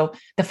wall. So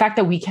the fact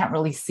that we can't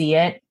really see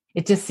it,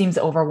 it just seems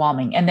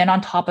overwhelming. And then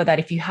on top of that,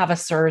 if you have a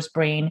SIRS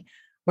brain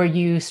where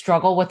you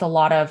struggle with a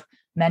lot of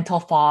mental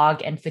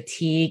fog and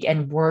fatigue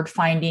and word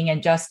finding,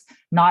 and just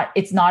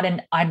it's not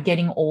an I'm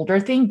getting older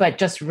thing, but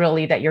just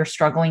really that you're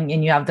struggling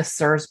and you have the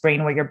SIRS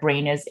brain where your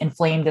brain is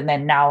inflamed and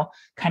then now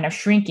kind of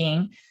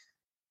shrinking.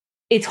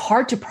 It's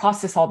hard to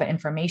process all the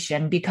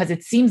information because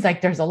it seems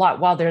like there's a lot.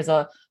 Wow, there's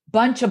a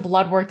bunch of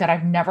blood work that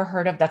I've never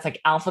heard of. That's like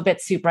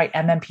alphabet soup, right?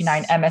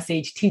 MMP9,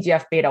 MSH,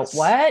 TGF beta.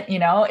 What?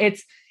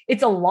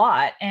 It's a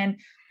lot.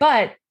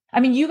 But I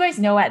mean, you guys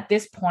know at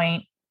this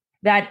point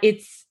that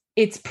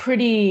it's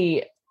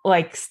pretty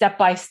like step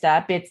by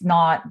step. It's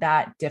not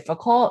that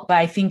difficult, but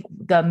I think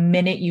the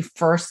minute you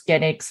first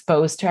get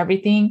exposed to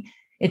everything,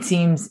 it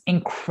seems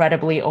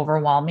incredibly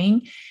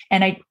overwhelming.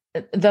 And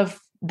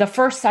the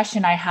first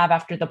session I have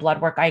after the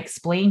blood work, I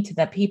explain to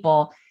the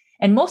people,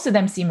 and most of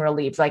them seem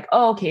relieved. Like,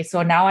 oh, okay,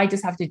 so now I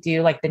just have to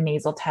do like the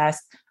nasal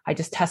test. I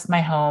just test my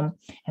home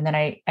and then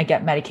I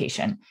get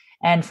medication.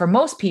 And for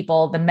most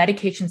people, the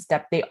medication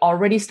step, they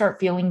already start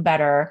feeling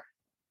better,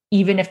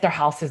 even if their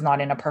health is not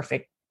in a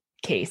perfect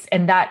case.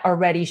 And that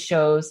already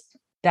shows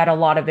that a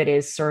lot of it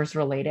is SIRS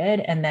related.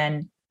 And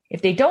then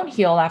if they don't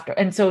heal after,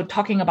 and so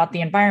talking about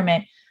the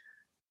environment,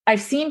 I've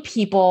seen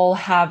people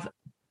have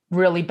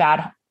really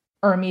bad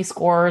ERMI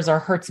scores or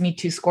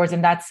HERTS-Me2 scores.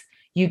 And that's,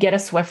 you get a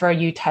Swiffer,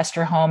 you test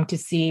your home to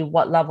see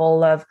what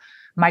level of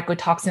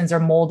mycotoxins or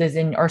mold is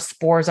in, or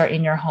spores are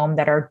in your home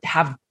that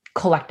have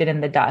collected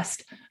in the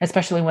dust,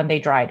 especially when they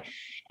dried.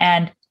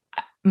 And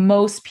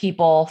most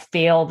people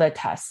fail the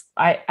test.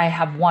 I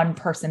have one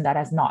person that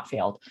has not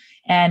failed.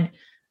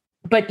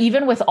 But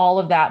even with all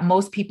of that,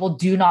 most people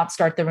do not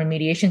start the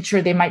remediation.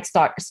 Sure, they might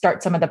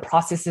start some of the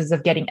processes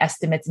of getting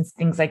estimates and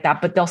things like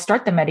that, but they'll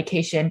start the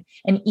medication.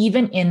 And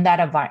even in that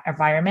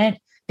environment,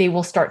 they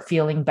will start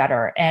feeling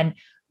better. And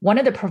one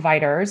of the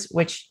providers,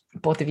 which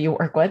both of you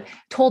work with,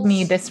 told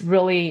me this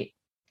really,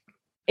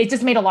 it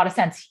just made a lot of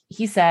sense.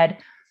 He said,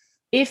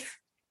 if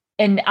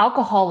an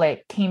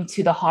alcoholic came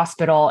to the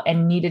hospital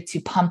and needed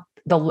to pump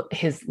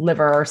his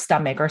liver or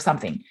stomach or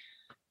something,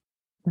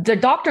 the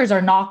doctors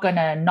are not going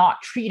to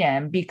not treat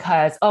him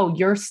because, oh,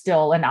 you're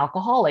still an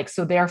alcoholic.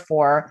 So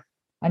therefore,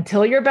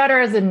 until you're better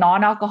as a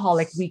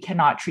non-alcoholic, we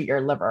cannot treat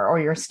your liver or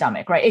your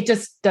stomach, right? It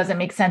just doesn't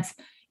make sense.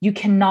 You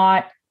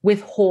cannot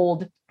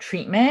withhold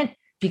treatment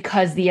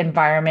because the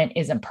environment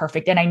isn't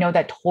perfect. And I know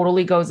that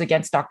totally goes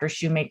against Dr.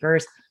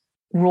 Shoemaker's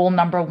rule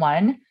number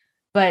 1,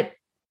 but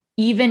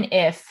even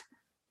if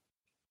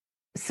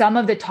some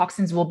of the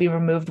toxins will be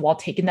removed while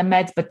taking the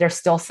meds, but there's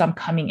still some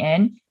coming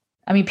in,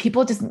 I mean,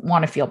 people just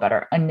want to feel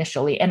better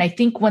initially. And I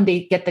think when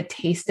they get the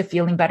taste of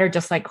feeling better,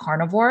 just like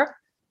carnivore,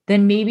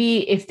 then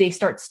maybe if they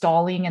start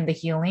stalling in the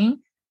healing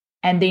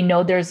and they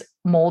know there's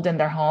mold in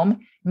their home,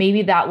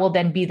 maybe that will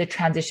then be the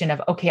transition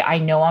of, okay, I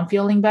know I'm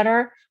feeling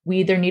better. We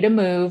either need to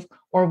move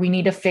or we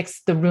need to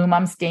fix the room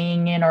I'm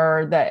staying in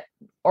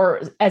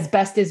or as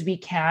best as we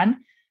can.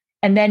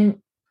 And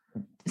then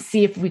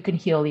see if we can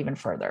heal even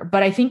further.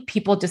 But I think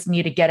people just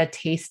need to get a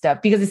taste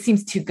of, because it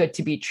seems too good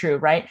to be true,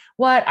 right?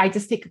 What? I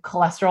just take a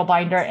cholesterol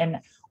binder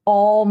and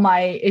all my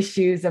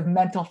issues of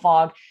mental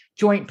fog,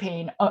 joint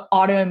pain,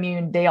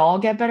 autoimmune, they all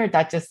get better.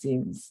 That just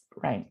seems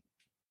right.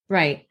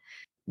 Right.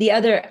 The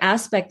other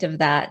aspect of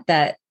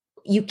that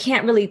you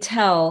can't really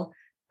tell,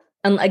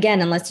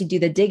 again, unless you do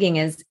the digging,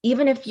 is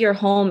even if your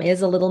home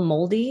is a little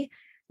moldy,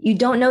 you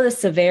don't know the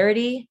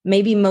severity.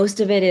 Maybe most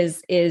of it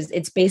is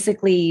it's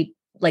basically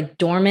like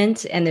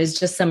dormant and there's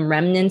just some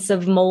remnants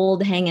of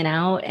mold hanging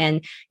out.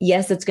 And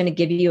yes, it's going to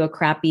give you a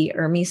crappy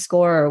ERMI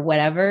score or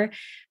whatever.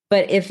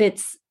 But if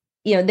it's,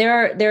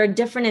 there are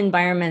different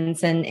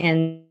environments,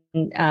 and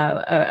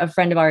a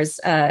friend of ours,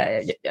 who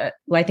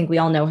I think we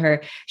all know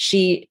her,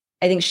 she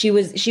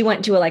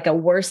went to a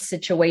worse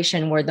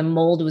situation where the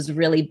mold was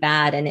really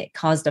bad and it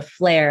caused a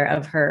flare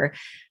of her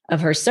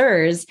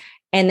SIRS.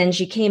 And then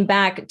she came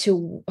back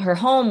to her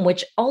home,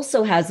 which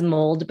also has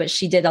mold, but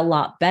she did a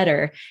lot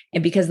better.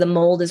 And because the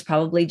mold is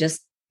probably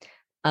just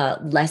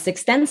less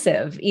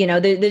extensive,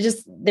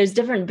 there's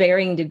different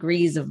varying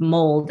degrees of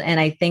mold. And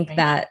I think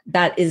that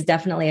is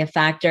definitely a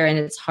factor. And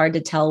it's hard to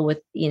tell with,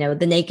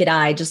 the naked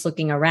eye, just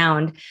looking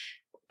around,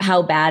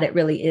 how bad it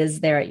really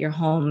is there at your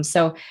home.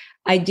 So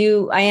I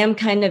am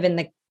kind of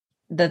in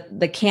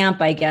the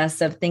camp, I guess,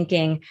 of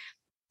thinking,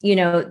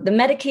 the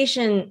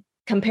medication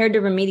compared to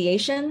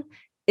remediation,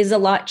 is a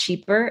lot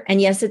cheaper.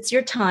 And yes, it's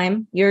your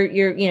time.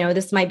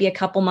 This might be a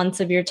couple months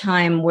of your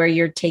time where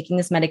you're taking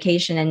this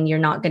medication and you're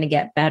not going to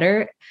get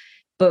better.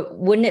 But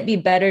wouldn't it be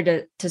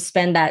better to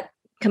spend that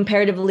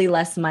comparatively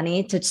less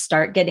money to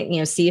start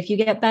getting, see if you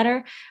get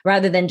better,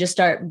 rather than just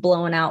start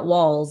blowing out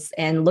walls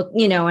and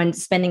and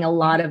spending a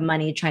lot of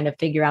money trying to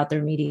figure out the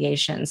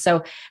remediation.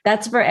 So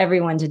that's for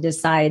everyone to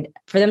decide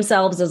for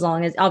themselves, as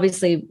long as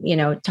obviously,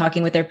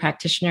 talking with their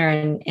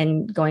practitioner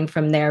and going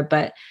from there.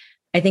 But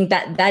I think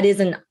that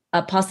isn't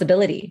a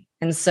possibility.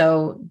 And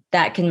so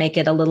that can make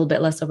it a little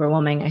bit less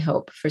overwhelming, I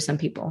hope, for some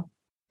people.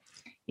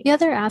 The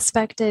other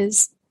aspect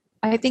is,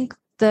 I think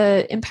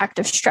the impact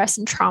of stress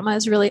and trauma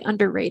is really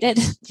underrated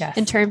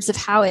in terms of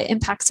how it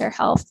impacts our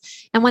health.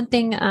 And one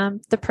thing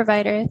the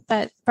provider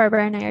that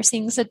Barbara and I are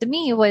seeing said to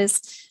me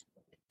was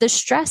the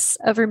stress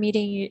of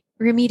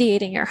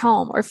remediating your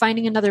home or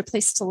finding another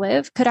place to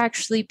live could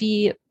actually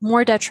be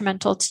more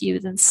detrimental to you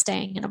than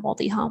staying in a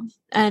moldy home.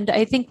 And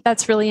I think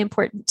that's really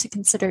important to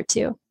consider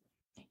too.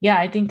 Yeah,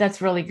 I think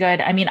that's really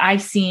good. I mean,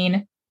 I've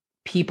seen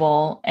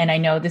people, and I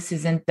know this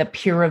isn't the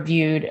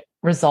peer-reviewed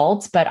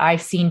results, but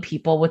I've seen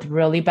people with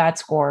really bad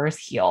scores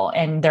heal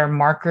and their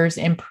markers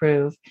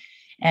improve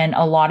and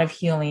a lot of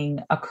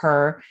healing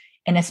occur.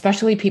 And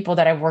especially people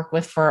that I've worked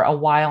with for a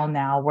while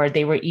now, where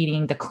they were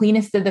eating the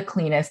cleanest of the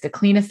cleanest, the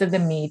cleanest of the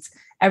meats,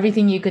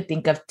 everything you could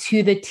think of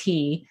to the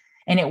T.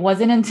 And it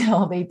wasn't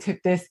until they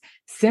took this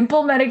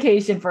simple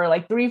medication for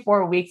like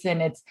 3-4 weeks,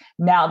 and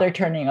now they're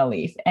turning a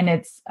leaf. And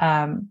it's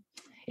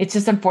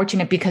just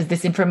unfortunate because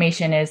this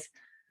information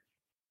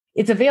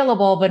it's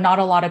available, but not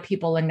a lot of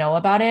people know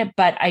about it.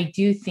 But I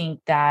do think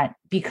that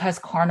because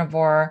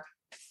carnivore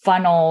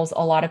funnels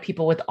a lot of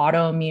people with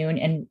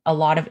autoimmune and a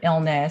lot of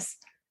illness,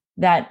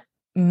 that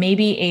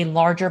maybe a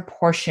larger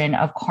portion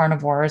of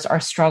carnivores are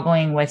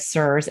struggling with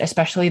CIRS,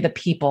 especially the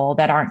people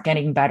that aren't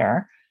getting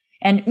better.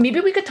 And maybe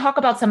we could talk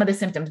about some of the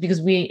symptoms,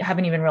 because we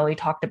haven't even really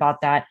talked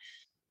about that.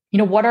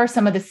 What are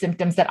some of the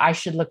symptoms that I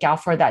should look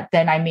out for that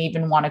then I may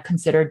even want to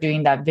consider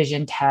doing that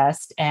vision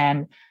test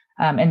and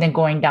then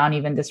going down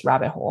even this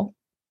rabbit hole?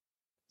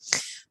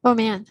 Oh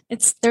man,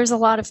 there's a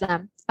lot of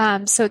them.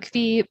 So it could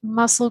be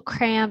muscle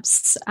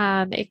cramps.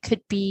 It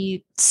could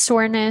be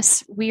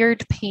soreness,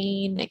 weird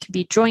pain. It could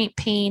be joint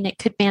pain. It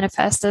could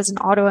manifest as an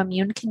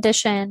autoimmune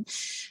condition.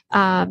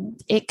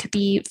 It could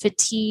be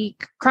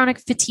fatigue, chronic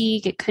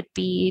fatigue. It could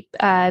be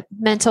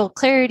mental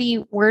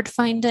clarity, word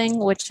finding,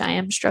 which I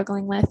am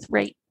struggling with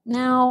right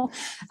now.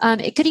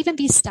 It could even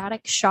be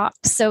static shock.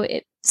 So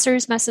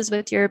CIRS messes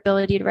with your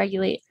ability to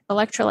regulate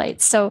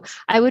electrolytes. So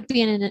I would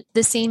be in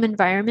the same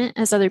environment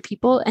as other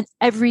people, and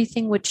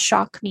everything would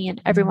shock me and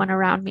everyone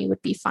around me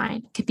would be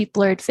fine. It could be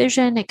blurred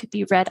vision. It could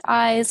be red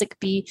eyes. It could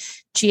be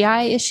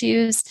GI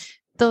issues.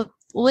 The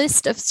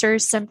list of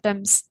CIRS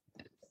symptoms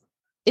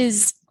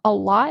is a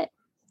lot.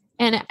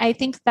 And I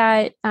think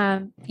that,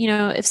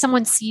 if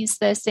someone sees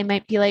this, they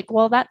might be like,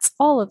 well, that's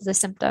all of the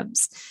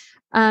symptoms.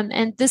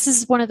 And this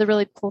is one of the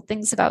really cool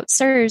things about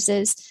CIRS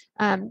is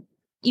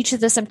each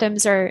of the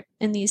symptoms are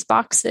in these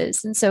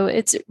boxes. And so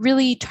it's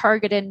really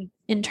targeted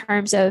in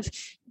terms of,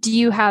 do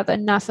you have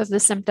enough of the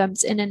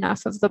symptoms in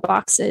enough of the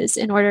boxes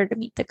in order to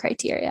meet the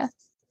criteria?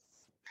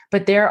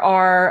 But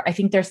I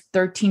think there's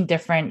 13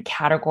 different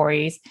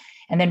categories.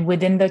 And then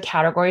within the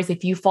categories,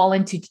 if you fall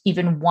into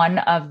even one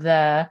of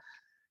the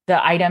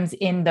items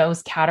in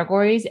those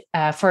categories,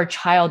 for a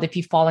child, if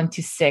you fall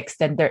into 6,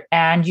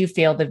 and you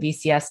fail the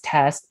VCS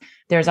test,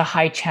 there's a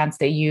high chance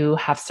that you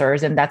have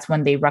CIRS, and that's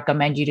when they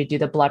recommend you to do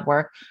the blood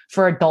work.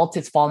 For adults,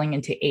 it's falling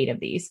into 8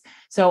 of these.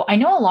 So I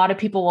know a lot of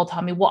people will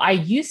tell me, well, I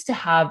used to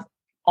have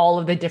all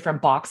of the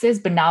different boxes,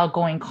 but now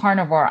going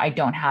carnivore, I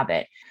don't have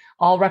it.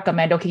 I'll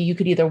recommend, okay, you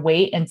could either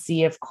wait and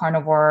see if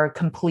carnivore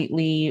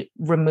completely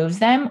removes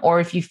them, or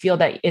if you feel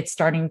that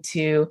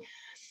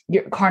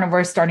your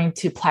carnivore is starting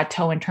to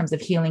plateau in terms of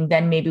healing,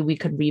 then maybe we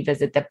could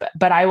revisit that.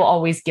 But I will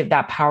always give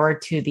that power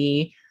to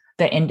the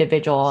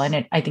individual,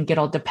 and I think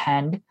it'll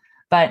depend.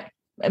 But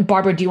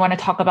Barbara, do you want to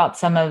talk about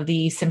some of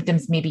the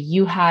symptoms maybe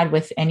you had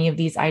with any of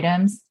these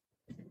items?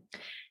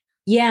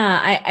 Yeah,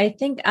 I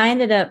think I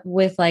ended up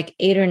with like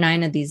 8 or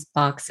 9 of these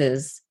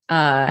boxes.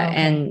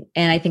 Okay.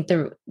 And I think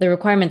the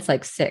requirement's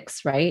like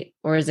 6, right?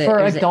 Or is it for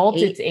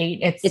adults? It's 8.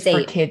 It's for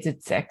 8. Kids,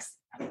 it's 6.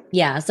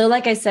 Yeah. So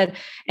like I said,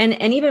 and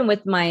even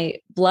with my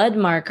blood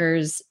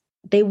markers,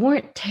 they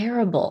weren't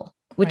terrible,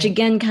 which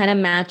again kind of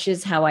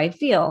matches how I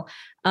feel.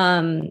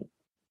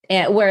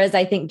 Whereas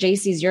I think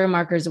JC's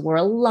Euromarkers were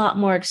a lot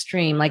more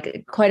extreme.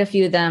 Like quite a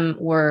few of them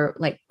were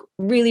like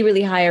really,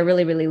 really high or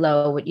really, really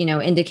low,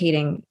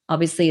 indicating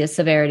obviously a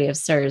severity of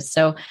CIRS.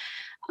 So,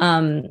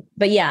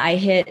 but yeah, I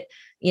hit,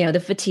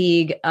 the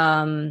fatigue,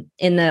 in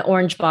the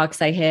orange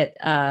box, I hit,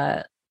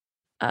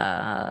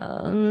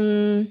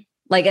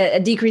 like a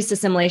decreased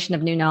assimilation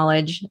of new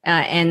knowledge,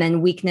 and then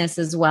weakness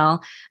as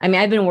well. I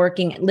mean, I've been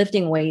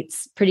lifting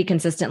weights pretty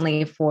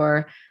consistently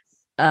for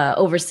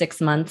over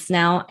 6 months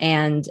now,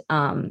 and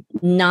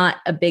not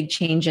a big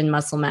change in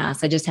muscle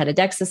mass. I just had a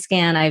DEXA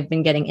scan. I've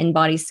been getting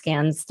in-body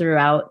scans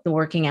throughout the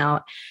working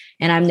out,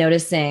 and I'm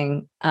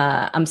noticing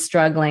I'm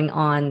struggling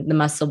on the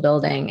muscle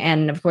building.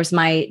 And of course,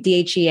 my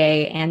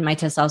DHEA and my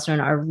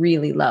testosterone are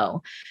really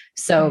low.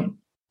 So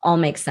all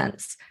makes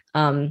sense.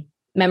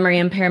 Memory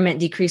impairment,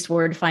 decreased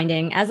word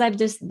finding, as I've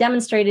just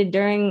demonstrated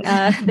during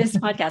this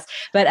podcast,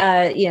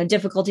 but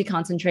difficulty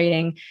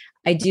concentrating.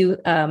 I do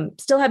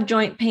still have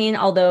joint pain,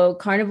 although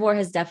carnivore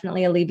has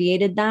definitely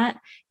alleviated that.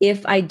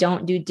 If I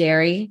don't do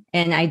dairy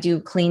and I do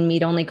clean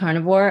meat only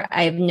carnivore,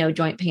 I have no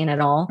joint pain at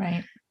all.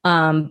 Right.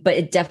 But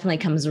it definitely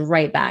comes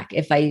right back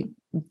if I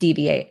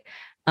deviate.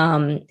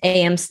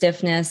 AM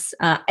stiffness.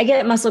 I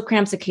get muscle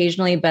cramps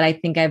occasionally, but I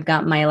think I've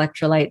got my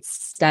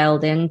electrolytes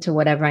dialed in to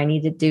whatever I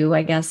need to do,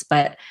 I guess.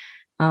 But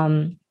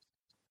and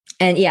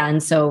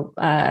so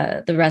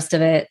the rest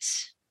of it,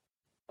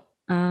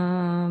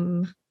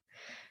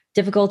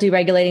 difficulty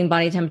regulating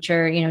body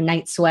temperature,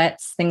 night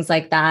sweats, things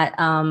like that.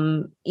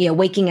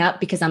 Waking up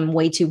because I'm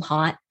way too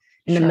hot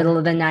in the middle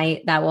of the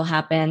night, that will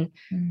happen.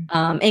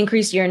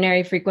 Increased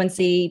urinary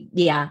frequency.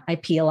 Yeah, I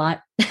pee a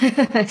lot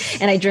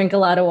and I drink a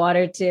lot of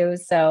water too.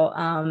 So,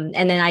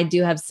 and then I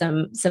do have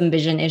some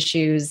vision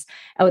issues.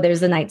 Oh, there's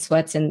the night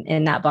sweats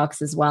in that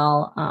box as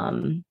well.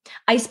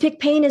 Ice pick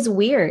pain is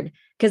weird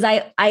because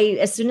I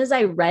as soon as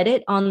I read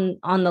it on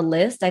the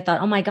list, I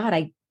thought, oh my God,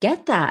 I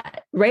get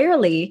that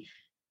rarely,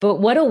 but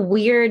what a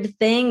weird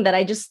thing that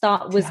I just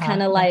thought was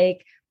kind of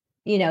like,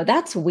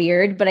 that's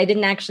weird, but I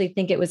didn't actually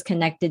think it was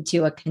connected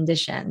to a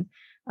condition.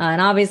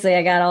 And obviously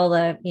I got all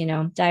the,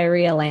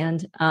 diarrhea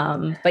land.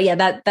 But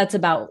yeah, that's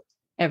about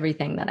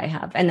everything that I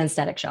have. And then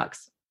static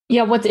shocks.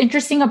 Yeah. What's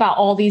interesting about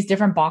all these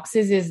different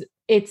boxes is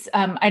it's,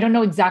 I don't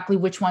know exactly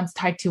which one's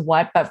tied to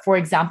what, but for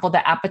example,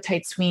 the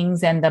appetite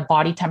swings and the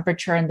body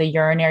temperature and the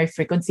urinary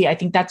frequency, I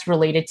think that's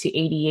related to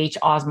ADH,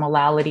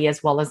 osmolality,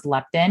 as well as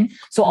leptin.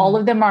 So all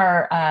of them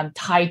are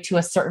tied to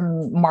a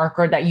certain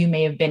marker that you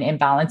may have been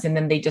imbalanced. And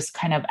then they just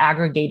kind of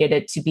aggregated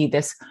it to be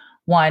this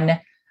one,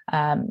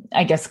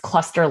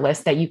 cluster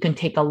list that you can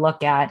take a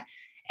look at.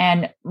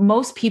 And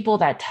most people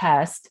that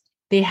test,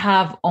 they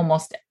have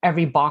almost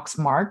every box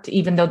marked,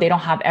 even though they don't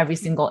have every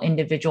single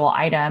individual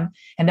item.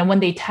 And then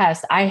when they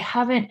test, I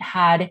haven't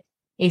had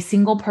a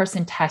single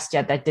person test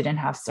yet that didn't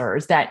have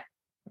SIRS, that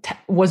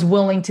was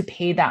willing to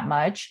pay that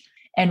much.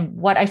 And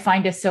what I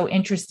find is so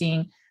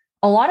interesting,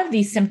 a lot of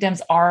these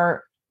symptoms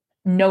are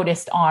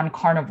noticed on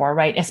carnivore,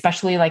 right?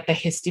 Especially like the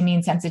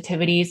histamine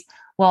sensitivities.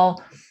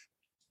 Well,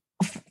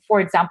 for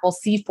example,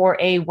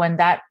 C4A, when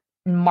that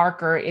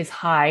marker is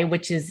high,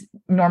 which is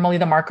normally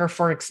the marker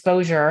for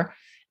exposure,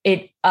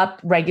 it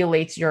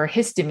upregulates your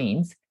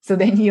histamines. So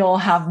then you'll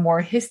have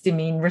more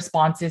histamine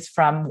responses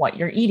from what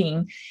you're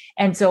eating.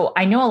 And so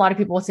I know a lot of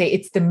people will say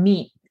it's the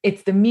meat.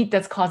 It's the meat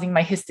that's causing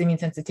my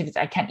histamine sensitivity.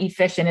 I can't eat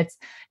fish. And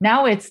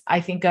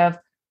I think of,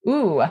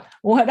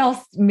 what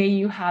else may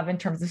you have in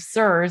terms of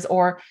SIRS?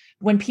 Or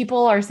when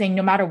people are saying,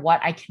 no matter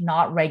what, I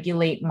cannot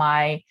regulate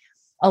my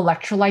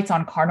electrolytes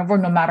on carnivore,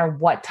 no matter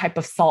what type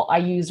of salt I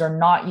use or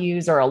not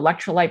use, or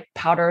electrolyte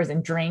powders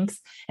and drinks.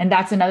 And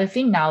that's another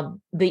thing now,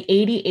 the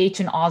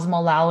ADH and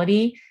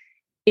osmolality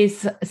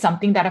is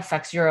something that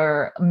affects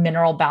your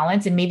mineral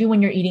balance. And maybe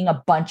when you're eating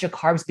a bunch of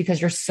carbs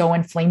because you're so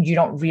inflamed, you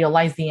don't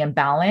realize the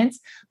imbalance.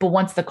 But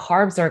once the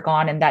carbs are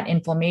gone and that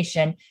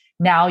inflammation,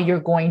 now you're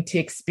going to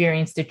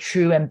experience the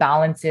true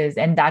imbalances.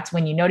 And that's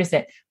when you notice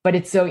it. But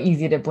it's so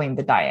easy to blame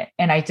the diet.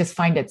 And I just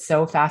find it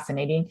so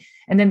fascinating.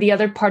 And then the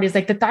other part is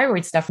like the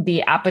thyroid stuff,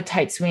 the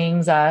appetite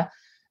swings, the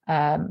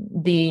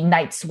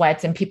night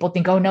sweats, and people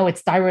think, oh no,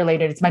 it's thyroid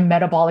related. It's my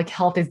metabolic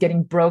health is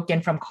getting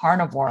broken from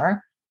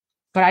carnivore.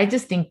 But I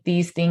just think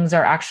these things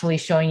are actually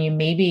showing you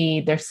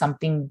maybe there's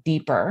something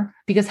deeper,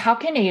 because how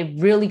can a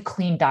really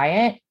clean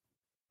diet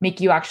make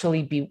you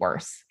actually be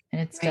worse?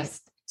 And it's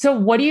just, so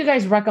what do you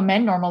guys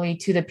recommend normally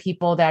to the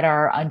people that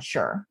are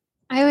unsure?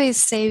 I always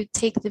say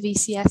take the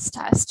VCS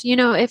test.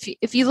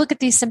 If you look at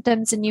these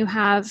symptoms and you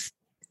have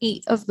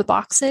 8 of the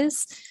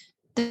boxes,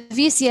 the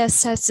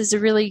VCS test is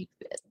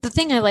the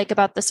thing I like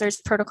about the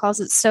SIRS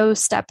protocols, it's so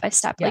step by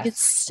step. Yes. Like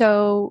it's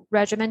so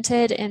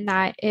regimented in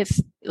that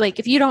if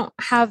you don't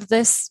have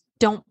this,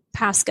 don't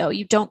pass go.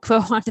 You don't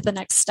go on to the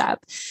next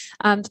step.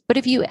 But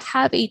if you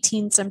have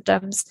 18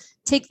 symptoms,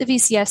 take the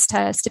VCS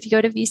test. If you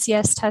go to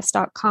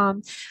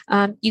vcstest.com,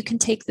 you can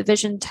take the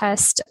vision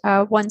test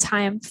one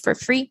time for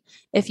free.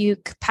 If you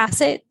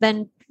pass it,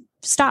 then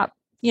stop.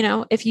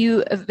 If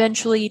you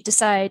eventually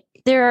decide,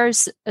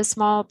 there's a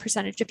small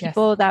percentage of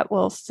people that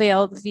will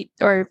fail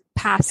or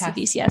pass the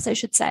VCS, I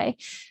should say,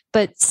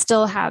 but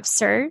still have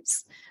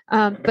SIRS.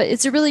 But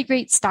it's a really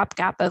great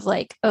stopgap of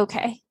like,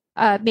 okay,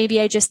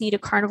 maybe I just need a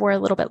carnivore a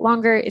little bit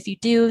longer. If you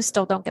do,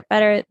 still don't get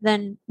better,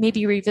 then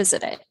maybe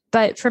revisit it.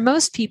 But for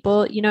most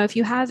people, if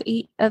you have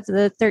 8 of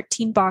the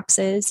 13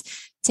 boxes,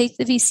 take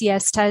the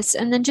VCS test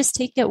and then just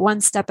take it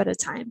one step at a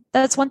time.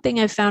 That's one thing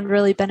I've found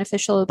really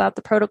beneficial about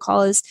the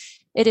protocol is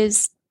it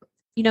is,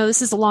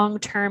 this is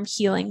long-term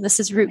healing. This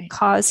is root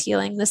cause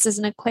healing. This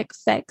isn't a quick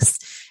fix.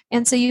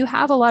 And so you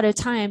have a lot of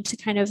time to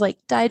kind of like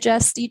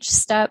digest each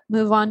step,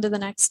 move on to the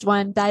next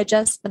one,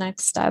 digest the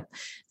next step.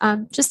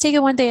 Just take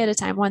it one day at a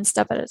time, one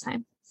step at a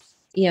time.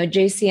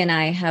 JC and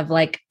I have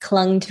like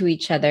clung to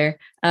each other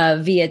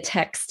via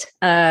text,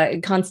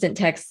 constant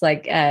text,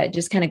 like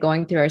just kind of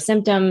going through our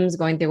symptoms,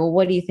 going through, well,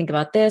 what do you think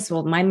about this?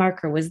 Well, my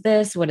marker was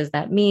this. What does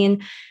that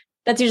mean?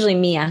 That's usually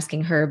me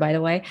asking her, by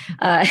the way,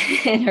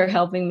 and her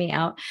helping me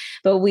out.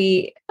 But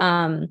we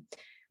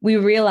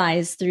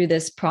realized through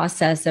this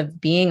process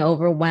of being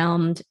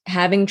overwhelmed,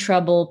 having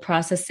trouble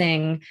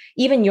processing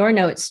even your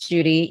notes,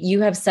 Judy,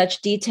 you have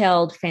such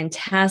detailed,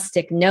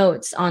 fantastic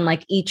notes on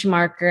like each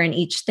marker and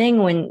each thing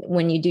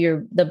when you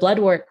do the blood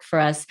work for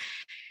us.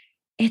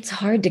 It's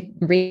hard to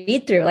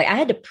read through. Like I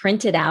had to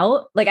print it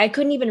out. Like I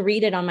couldn't even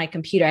read it on my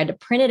computer. I had to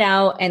print it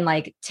out and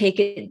like take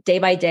it day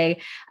by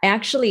day. I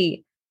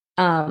actually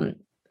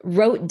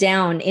wrote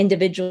down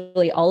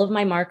individually all of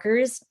my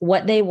markers,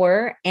 what they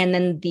were, and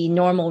then the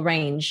normal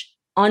range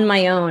on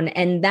my own.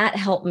 And that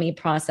helped me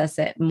process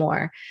it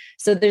more.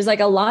 So there's like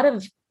a lot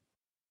of,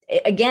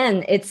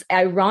 again, it's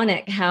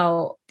ironic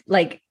how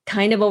like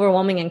kind of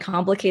overwhelming and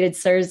complicated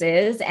SIRS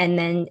is.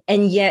 And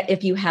yet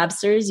if you have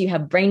SIRS, you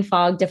have brain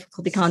fog,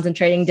 difficulty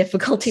concentrating,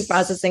 difficulty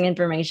processing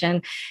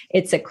information.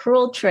 It's a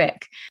cruel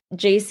trick.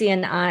 JC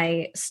and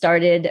I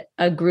started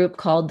a group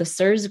called the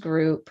SIRS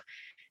Group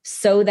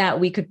so that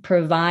we could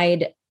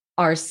provide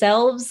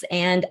ourselves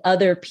and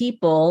other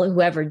people,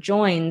 whoever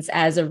joins,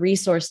 as a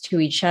resource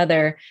to each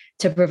other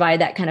to provide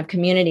that kind of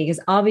community. Because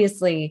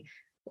obviously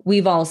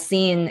we've all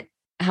seen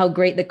how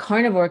great the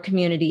carnivore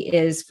community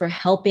is for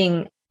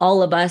helping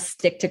all of us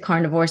stick to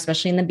carnivore,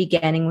 especially in the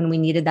beginning when we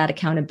needed that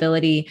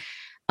accountability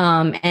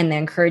and the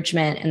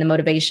encouragement and the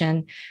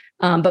motivation.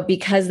 But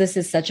because this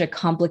is such a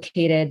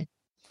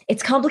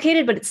it's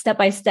complicated, but it's step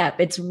by step.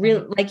 It's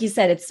real. Like you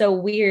said, it's so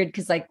weird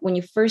because like when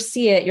you first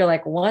see it, you're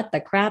like, what the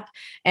crap?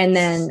 And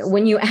then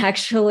when you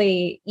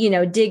actually,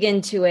 dig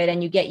into it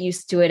and you get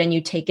used to it and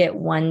you take it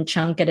one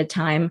chunk at a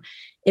time,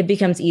 it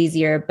becomes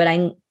easier. But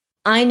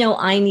I know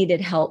I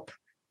needed help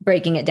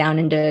breaking it down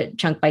into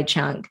chunk by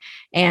chunk.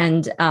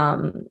 And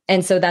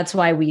so that's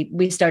why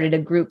we started a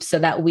group so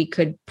that we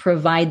could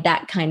provide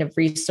that kind of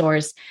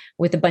resource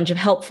with a bunch of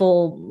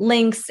helpful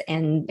links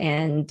and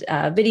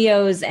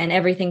videos and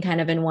everything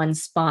kind of in one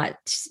spot,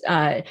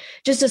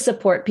 just to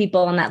support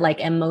people on that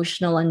like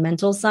emotional and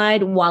mental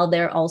side while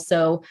they're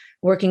also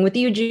working with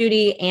you,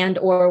 Judy, and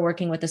or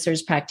working with a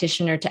SIRS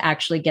practitioner to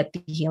actually get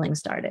the healing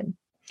started.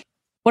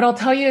 What I'll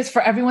tell you is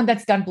for everyone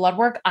that's done blood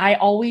work, I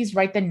always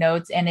write the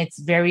notes and it's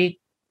very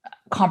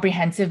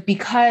comprehensive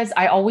because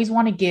I always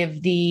want to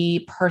give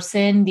the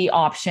person the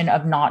option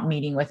of not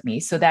meeting with me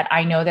so that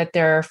I know that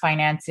their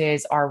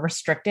finances are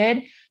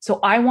restricted. So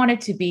I want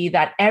it to be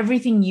that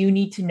everything you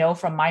need to know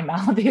from my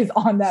mouth is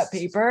on that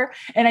paper.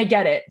 And I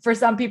get it. For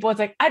some people, it's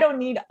like, I don't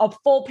need a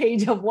full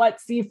page of what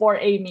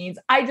C4A means.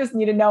 I just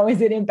need to know, is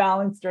it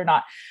imbalanced or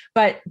not?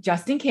 But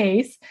just in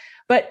case.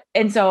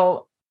 And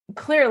so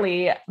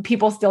clearly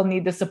people still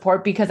need the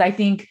support because I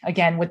think,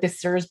 again, with this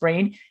SIRS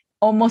brain,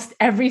 almost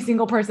every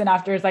single person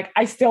after is like,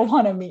 I still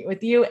want to meet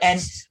with you.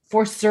 And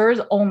for SIRS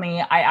only,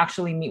 I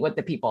actually meet with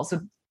the people. So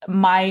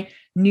my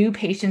new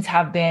patients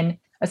have been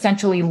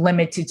essentially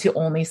limited to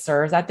only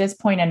SIRS at this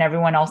point, and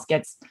everyone else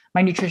gets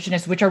my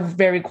nutritionists, which are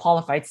very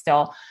qualified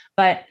still.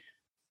 But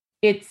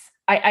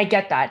I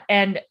get that.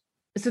 And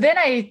so then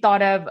I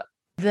thought of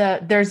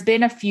there's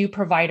been a few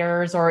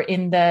providers or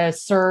in the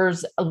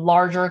SIRS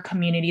larger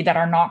community that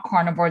are not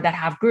carnivore that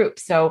have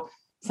groups. So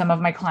some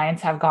of my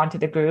clients have gone to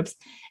the groups.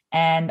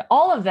 And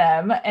all of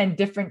them and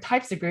different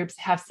types of groups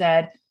have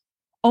said,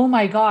 oh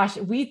my gosh,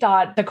 we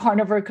thought the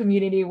carnivore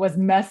community was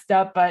messed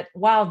up, but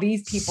wow,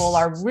 these people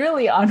are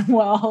really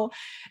unwell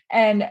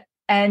and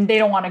they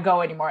don't want to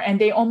go anymore. And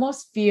they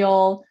almost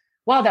feel,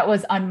 wow, that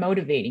was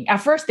unmotivating. At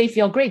first they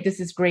feel great. This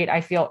is great.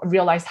 I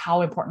realize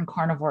how important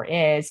carnivore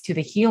is to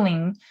the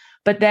healing.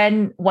 But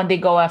then when they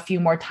go a few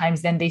more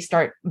times, then they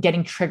start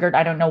getting triggered.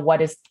 I don't know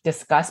what is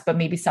discussed, but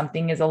maybe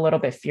something is a little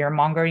bit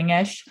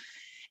fear-mongering-ish.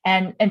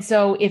 And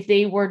so if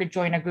they were to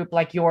join a group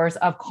like yours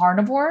of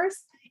carnivores,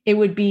 it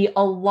would be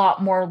a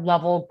lot more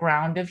level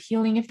ground of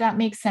healing, if that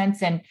makes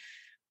sense. And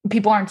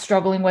people aren't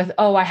struggling with,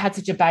 oh, I had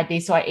such a bad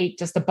day, so I ate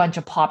just a bunch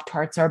of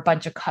Pop-Tarts or a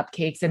bunch of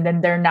cupcakes. And then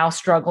they're now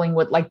struggling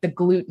with like the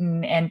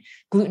gluten, and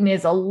gluten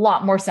is a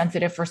lot more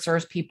sensitive for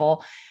SIRS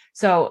people.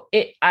 So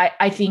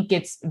I think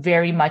it's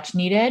very much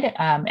needed.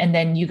 And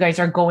then you guys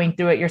are going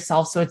through it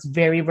yourself. So it's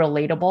very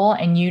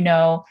relatable and you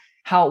know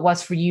how it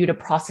was for you to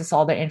process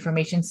all the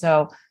information.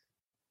 So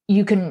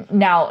you can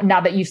now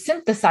that you've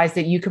synthesized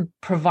it, you can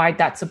provide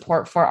that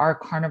support for our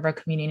carnivore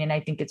community. And I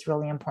think it's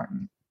really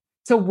important.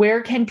 So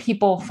where can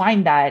people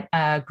find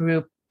that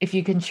group? If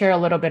you can share a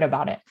little bit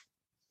about it.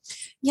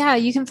 Yeah,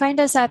 you can find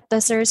us at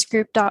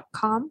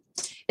thesirsgroup.com.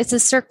 It's a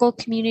Circle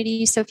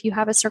community. So if you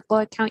have a Circle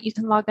account, you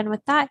can log in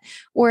with that,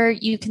 or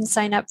you can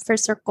sign up for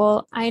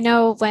Circle. I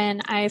know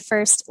when I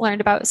first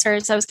learned about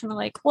SIRS, I was kind of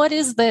like, what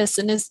is this?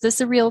 And is this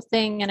a real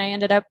thing? And I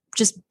ended up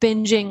just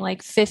binging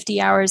like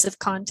 50 hours of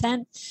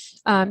content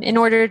in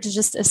order to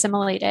just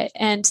assimilate it.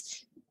 And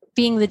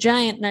being the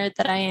giant nerd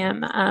that I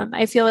am,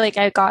 I feel like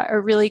I got a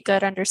really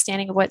good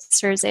understanding of what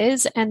SIRS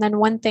is. And then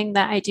one thing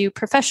that I do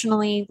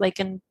professionally, like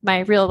in my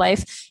real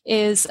life,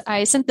 is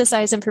I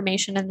synthesize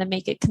information and then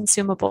make it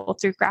consumable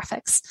through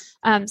graphics.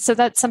 So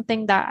that's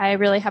something that I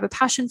really have a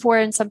passion for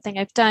and something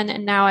I've done.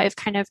 And now I've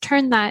kind of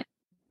turned that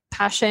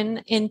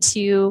passion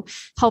into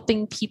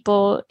helping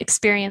people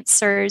experience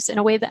SIRS in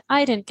a way that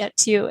I didn't get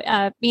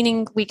to,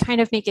 meaning we kind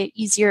of make it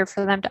easier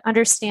for them to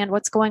understand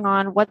what's going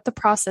on, what the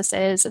process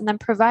is, and then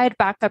provide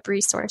backup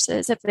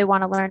resources if they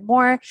want to learn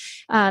more,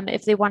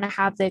 if they want to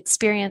have the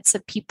experience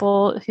of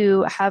people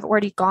who have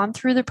already gone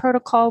through the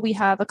protocol. We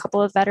have a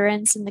couple of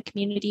veterans in the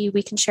community.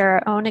 We can share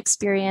our own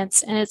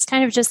experience, and it's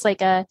kind of just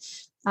like a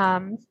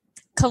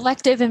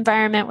collective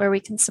environment where we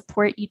can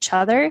support each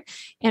other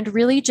and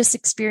really just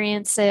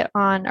experience it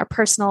on a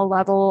personal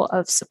level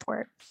of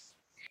support.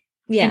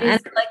 Yeah.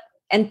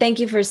 And thank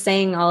you for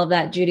saying all of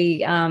that,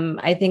 Judy.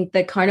 I think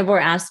the carnivore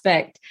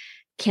aspect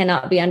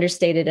cannot be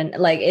understated. And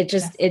like,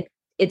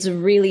 it's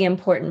really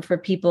important for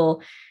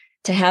people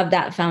to have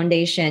that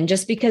foundation.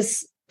 Just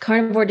because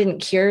carnivore didn't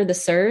cure the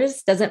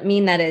SIRS doesn't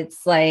mean that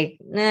it's like,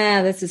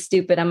 nah, this is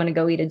stupid, I'm going to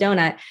go eat a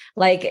donut.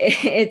 Like,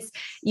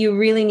 you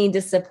really need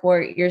to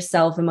support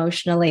yourself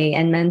emotionally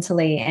and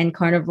mentally, and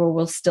carnivore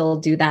will still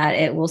do that.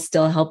 It will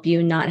still help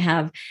you not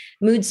have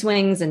mood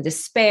swings and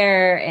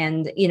despair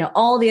and,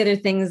 all the other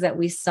things that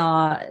we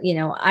saw.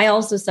 I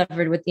also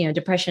suffered with,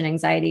 depression,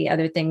 anxiety,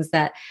 other things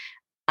that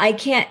I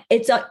can't,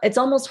 it's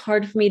almost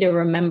hard for me to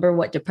remember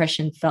what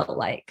depression felt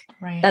like.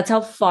 Right. That's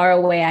how far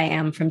away I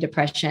am from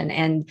depression.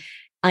 And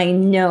I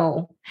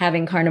know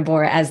having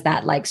carnivore as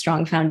that like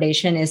strong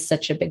foundation is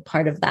such a big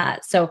part of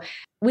that. So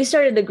we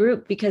started the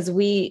group because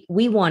we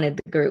wanted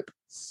the group.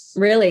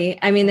 Really.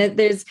 I mean,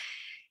 there's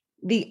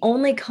the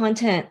only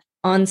content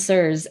on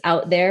SIRS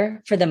out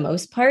there for the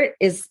most part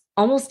is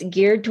almost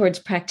geared towards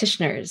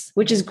practitioners,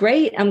 which is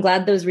great. I'm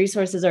glad those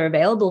resources are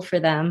available for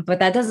them, but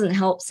that doesn't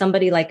help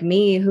somebody like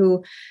me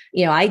who,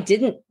 I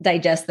didn't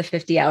digest the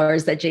 50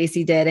 hours that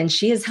JC did. And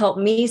she has helped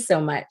me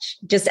so much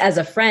just as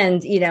a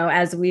friend,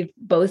 as we've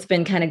both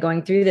been kind of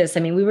going through this. I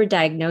mean, we were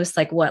diagnosed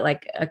like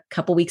a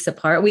couple weeks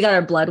apart. We got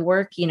our blood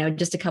work,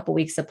 just a couple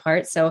weeks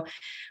apart. So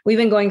we've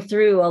been going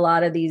through a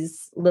lot of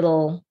these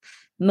little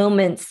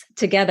moments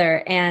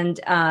together. And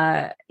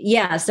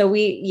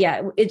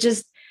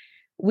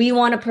we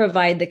want to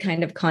provide the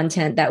kind of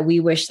content that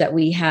we wish that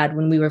we had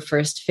when we were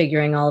first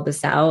figuring all of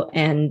this out.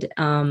 And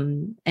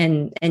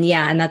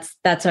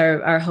that's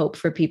our hope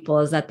for people,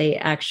 is that they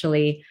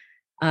actually,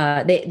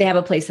 they have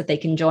a place that they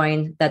can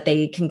join, that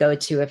they can go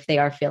to if they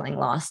are feeling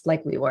lost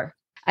like we were.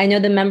 I know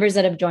the members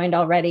that have joined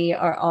already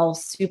are all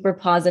super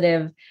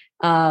positive.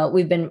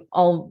 We've been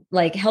all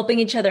like helping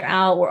each other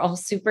out. We're all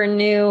super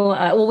new.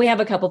 We have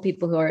a couple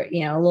people who are,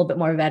 a little bit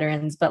more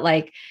veterans, but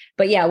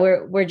yeah,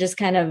 we're just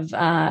kind of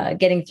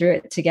getting through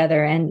it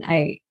together. And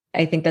I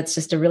think that's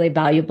just a really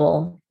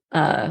valuable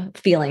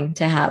feeling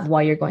to have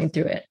while you're going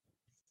through it.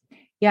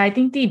 Yeah, I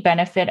think the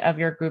benefit of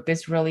your group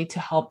is really to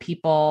help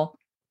people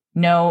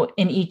know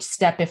in each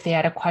step, if they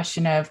had a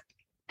question of,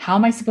 how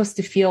am I supposed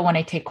to feel when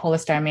I take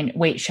Cholestar? I mean,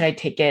 wait, should I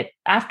take it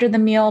after the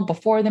meal,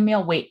 before the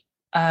meal? Wait,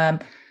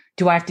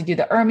 do I have to do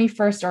the ERMI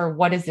first? Or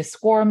what does the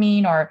score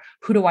mean? Or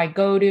who do I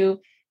go to?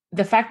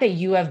 The fact that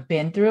you have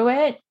been through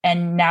it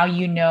and now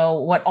you know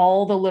what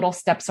all the little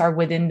steps are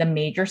within the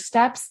major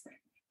steps,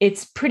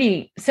 it's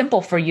pretty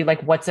simple for you.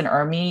 Like, what's an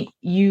ERMI?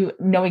 You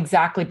know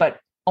exactly, but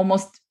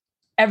almost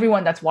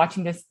everyone that's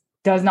watching this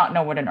does not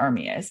know what an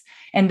ERMI is.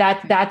 And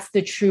that's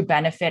the true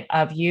benefit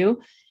of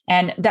you.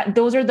 And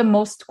those are the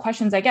most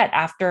questions I get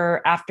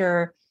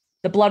after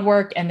the blood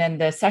work and then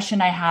the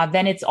session I have.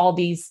 Then it's all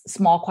these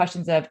small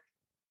questions of,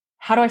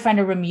 how do I find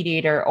a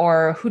remediator?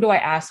 Or who do I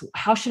ask?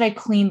 How should I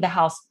clean the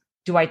house?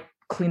 Do I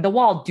clean the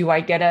wall? Do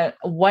I get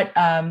what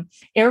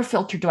air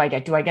filter do I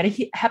get? Do I get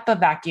a HEPA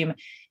vacuum?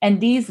 And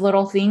these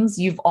little things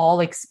you've all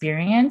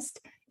experienced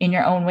in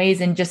your own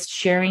ways, and just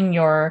sharing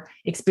your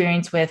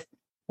experience with,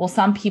 well,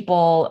 some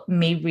people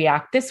may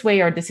react this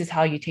way, or this is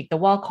how you take the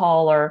well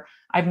call, or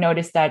I've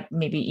noticed that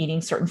maybe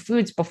eating certain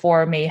foods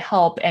before may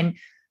help. And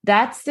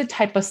that's the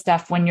type of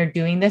stuff, when you're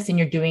doing this and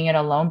you're doing it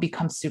alone,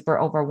 becomes super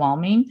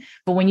overwhelming.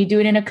 But when you do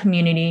it in a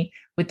community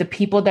with the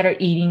people that are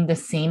eating the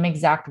same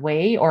exact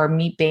way or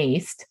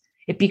meat-based,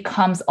 it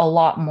becomes a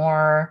lot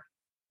more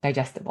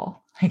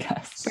digestible, I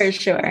guess. For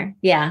sure.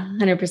 Yeah,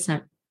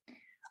 100%.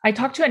 I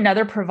talked to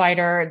another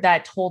provider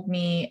that told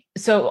me,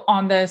 so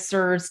on the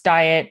SIRS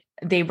diet,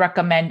 they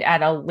recommend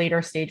at a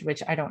later stage,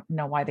 which I don't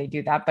know why they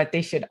do that, but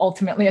they should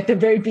ultimately at the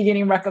very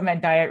beginning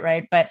recommend diet,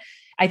 right? But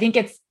I think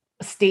it's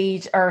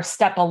stage or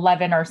step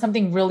 11 or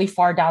something really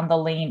far down the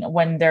lane,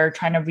 when they're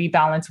trying to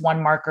rebalance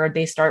one marker,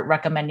 they start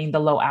recommending the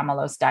low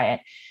amylose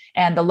diet.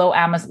 And the low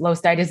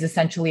amylose diet is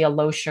essentially a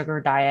low sugar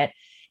diet.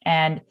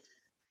 And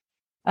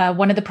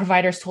one of the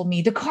providers told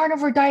me the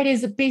carnivore diet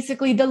is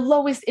basically the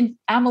lowest in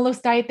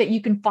amylose diet that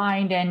you can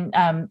find.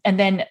 And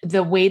then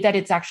the way that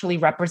it's actually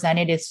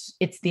represented is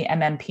it's the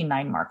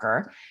MMP9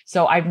 marker.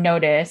 So I've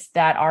noticed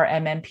that our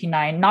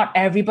MMP9, not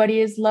everybody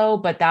is low,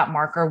 but that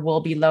marker will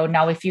be low.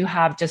 Now, if you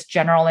have just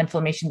general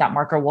inflammation, that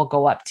marker will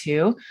go up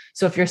too.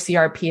 So if your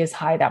CRP is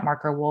high, that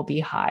marker will be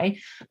high.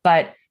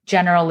 But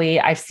generally,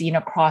 I've seen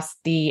across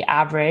the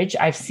average,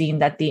 I've seen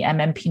that the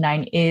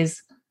MMP9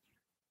 is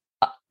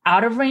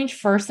out of range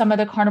for some of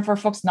the carnivore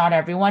folks, not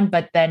everyone,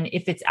 but then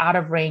if it's out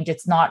of range,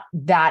 it's not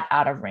that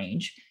out of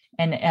range.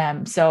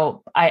 And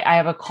so I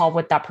have a call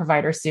with that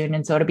provider soon.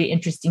 And so it'll be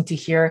interesting to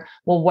hear,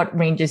 well, what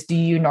ranges do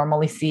you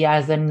normally see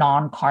as a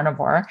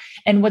non-carnivore?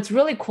 And what's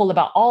really cool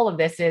about all of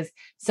this is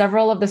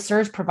several of the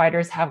SIRS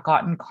providers have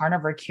gotten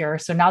carnivore cure.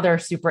 So now they're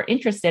super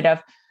interested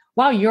of,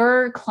 wow,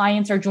 your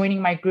clients are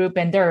joining my group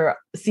and they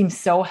seem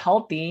so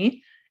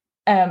healthy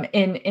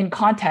in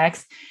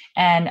context.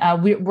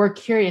 And we're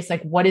curious,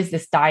 like, what is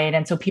this diet?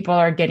 And so people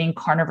are getting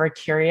carnivore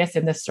curious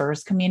in the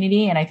SIRS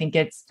community. And I think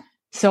it's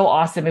so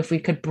awesome if we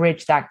could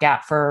bridge that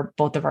gap for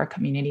both of our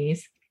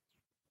communities.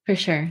 For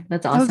sure.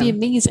 That's awesome. That would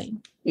be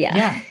amazing.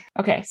 Yeah.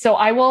 Okay. So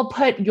I will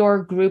put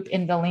your group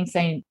in the links.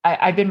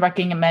 I've been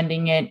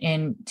recommending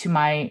it to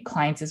my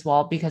clients as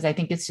well, because I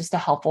think it's just a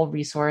helpful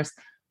resource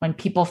when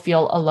people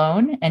feel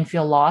alone and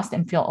feel lost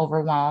and feel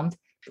overwhelmed.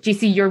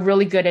 JC, you're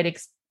really good at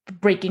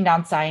breaking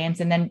down science.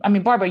 And then, I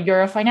mean, Barbara,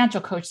 you're a financial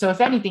coach. So if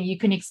anything, you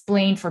can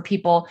explain for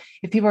people,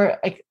 if people are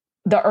like,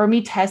 the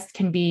ERMI test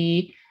can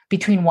be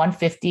between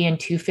 $150 and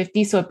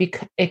 $250. So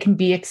it can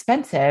be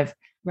expensive.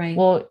 Right.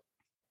 Well,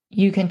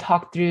 you can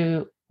talk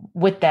through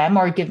with them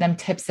or give them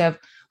tips of,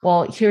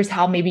 well, here's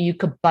how maybe you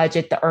could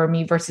budget the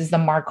ERMI versus the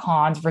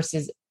Marcons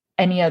versus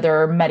any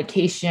other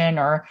medication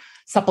or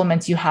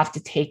supplements you have to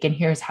take. And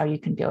here's how you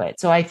can do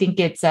it. So I think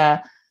it's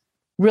a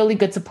really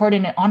good support.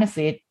 And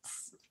honestly,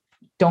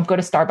 don't go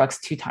to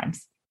Starbucks 2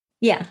 times.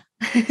 Yeah.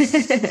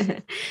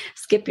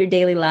 Skip your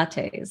daily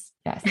lattes.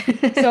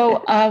 Yes.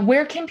 So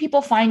where can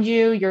people find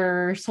you,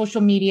 your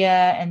social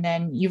media? And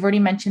then you've already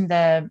mentioned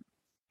the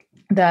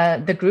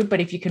group,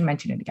 but if you can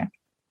mention it again.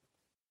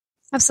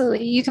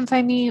 Absolutely. You can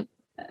find me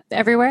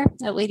everywhere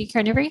at Lady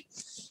Carnivore.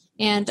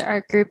 And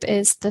our group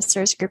is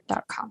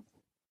thesirsgroup.com.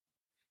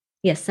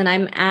 Yes. And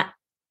I'm at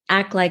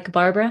Act Like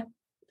Barbara.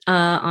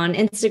 On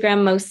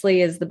Instagram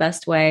mostly is the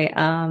best way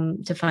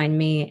to find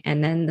me,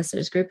 and then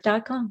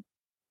thesirsgroup.com.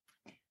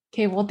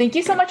 Okay, well, thank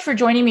you so much for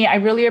joining me. I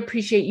really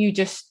appreciate you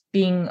just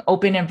being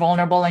open and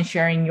vulnerable and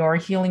sharing your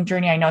healing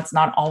journey. I know it's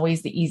not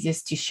always the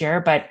easiest to share,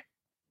 but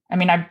I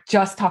mean, I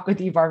just talked with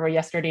you, Barbara,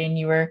 yesterday, and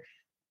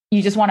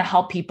you just want to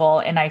help people,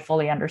 and I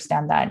fully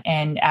understand that.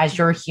 And as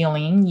you're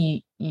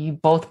healing, you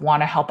both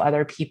want to help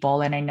other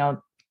people, and I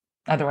know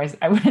otherwise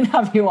I wouldn't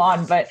have you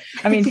on. But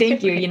I mean,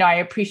 thank you. I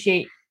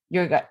appreciate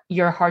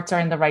your hearts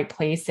are in the right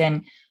place.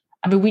 And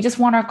I mean, we just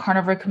want our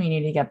carnivore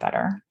community to get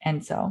better.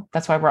 And so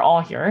that's why we're all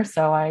here.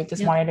 So I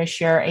just wanted to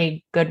share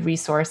a good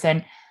resource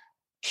and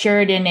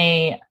share it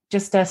in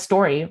just a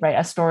story, right?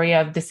 A story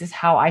of this is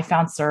how I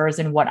found SIRS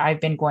and what I've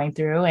been going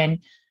through. And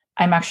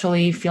I'm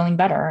actually feeling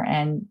better.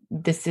 And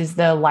this is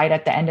the light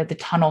at the end of the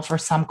tunnel for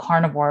some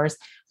carnivores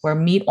where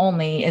meat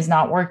only is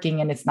not working,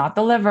 and it's not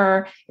the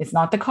liver, it's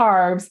not the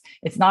carbs,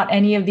 it's not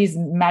any of these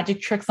magic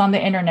tricks on the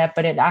internet,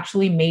 but it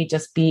actually may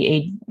just be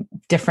a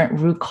different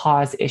root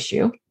cause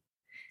issue.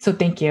 So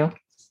thank you.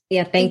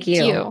 Yeah, thank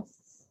you.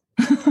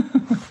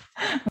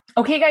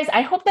 Okay, guys,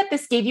 I hope that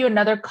this gave you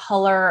another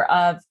color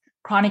of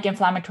chronic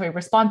inflammatory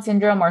response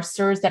syndrome, or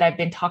SIRS, that I've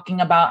been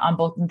talking about on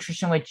both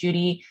Nutrition with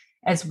Judy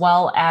as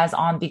well as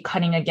on the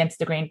Cutting Against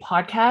the Grain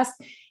podcast.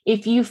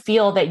 If you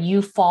feel that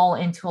you fall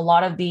into a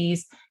lot of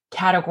these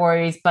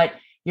categories, but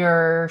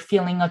you're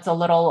feeling it's a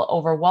little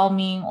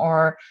overwhelming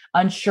or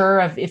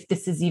unsure of if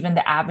this is even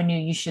the avenue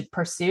you should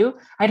pursue,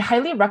 I'd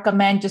highly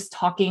recommend just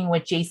talking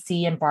with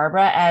JC and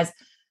Barbara, as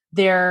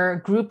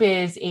their group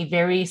is a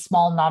very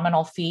small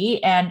nominal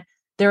fee and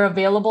they're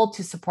available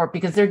to support,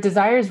 because their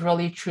desire is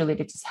really truly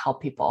to just help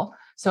people.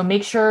 So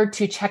make sure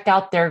to check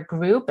out their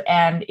group.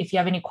 And if you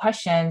have any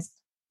questions,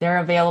 they're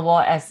available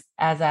as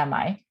am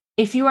I.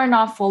 If you are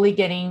not fully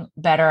getting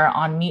better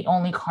on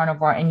meat-only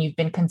carnivore and you've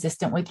been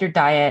consistent with your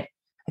diet,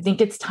 I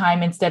think it's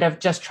time, instead of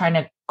just trying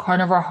to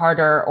carnivore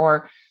harder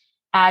or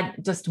add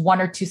just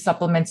 1 or 2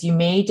 supplements, you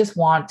may just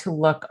want to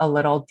look a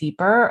little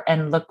deeper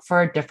and look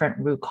for a different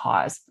root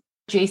cause.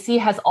 JC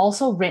has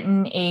also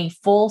written a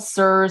full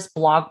SIRS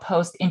blog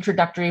post,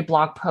 introductory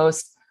blog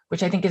post,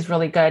 which I think is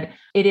really good.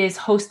 It is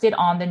hosted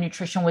on the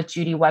Nutrition with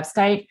Judy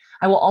website.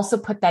 I will also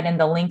put that in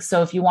the link.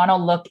 So if you want to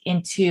look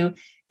into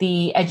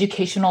the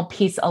educational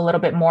piece a little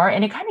bit more,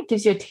 and it kind of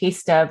gives you a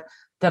taste of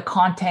the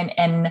content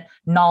and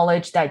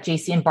knowledge that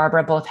JC and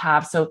Barbara both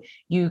have. So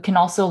you can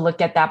also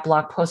look at that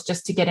blog post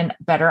just to get a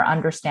better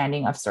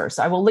understanding of SIRS.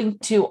 So I will link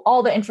to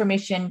all the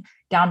information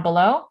down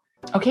below.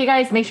 Okay,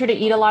 guys, make sure to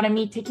eat a lot of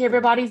meat. Take care of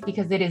your bodies,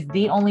 because it is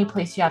the only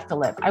place you have to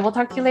live. I will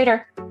talk to you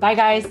later. Bye,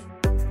 guys.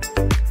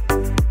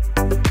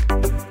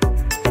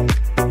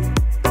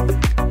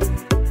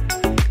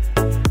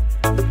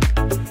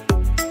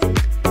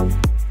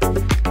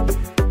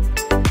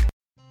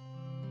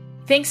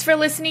 Thanks for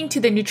listening to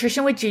the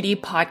Nutrition with Judy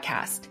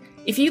podcast.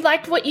 If you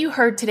liked what you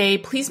heard today,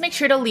 please make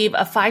sure to leave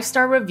a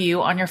 5-star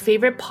review on your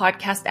favorite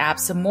podcast app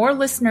so more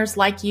listeners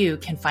like you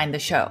can find the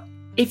show.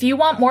 If you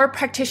want more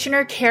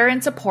practitioner care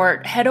and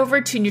support, head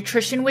over to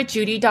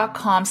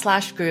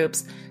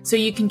nutritionwithjudy.com/groups so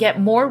you can get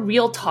more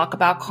real talk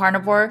about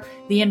carnivore,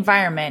 the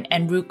environment,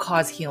 and root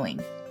cause healing.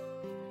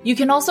 You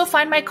can also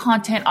find my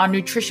content on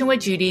Nutrition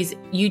with Judy's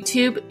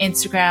YouTube,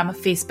 Instagram,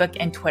 Facebook,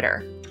 and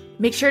Twitter.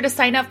 Make sure to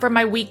sign up for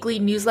my weekly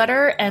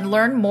newsletter and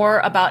learn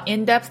more about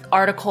in-depth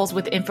articles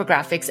with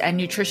infographics at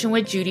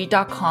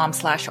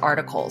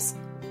nutritionwithjudy.com/articles.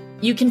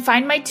 You can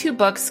find my 2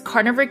 books,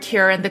 Carnivore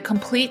Cure and The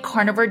Complete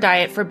Carnivore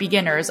Diet for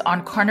Beginners,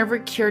 on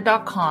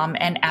carnivorecure.com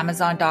and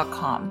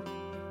amazon.com.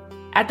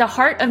 At the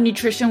heart of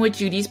Nutrition with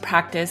Judy's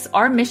practice,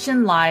 our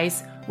mission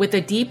lies with a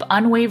deep,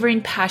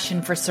 unwavering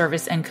passion for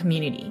service and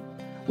community.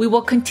 We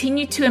will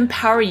continue to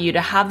empower you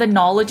to have the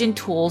knowledge and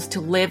tools to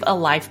live a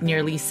life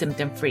nearly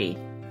symptom-free,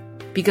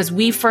 because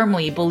we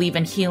firmly believe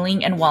in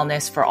healing and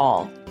wellness for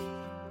all.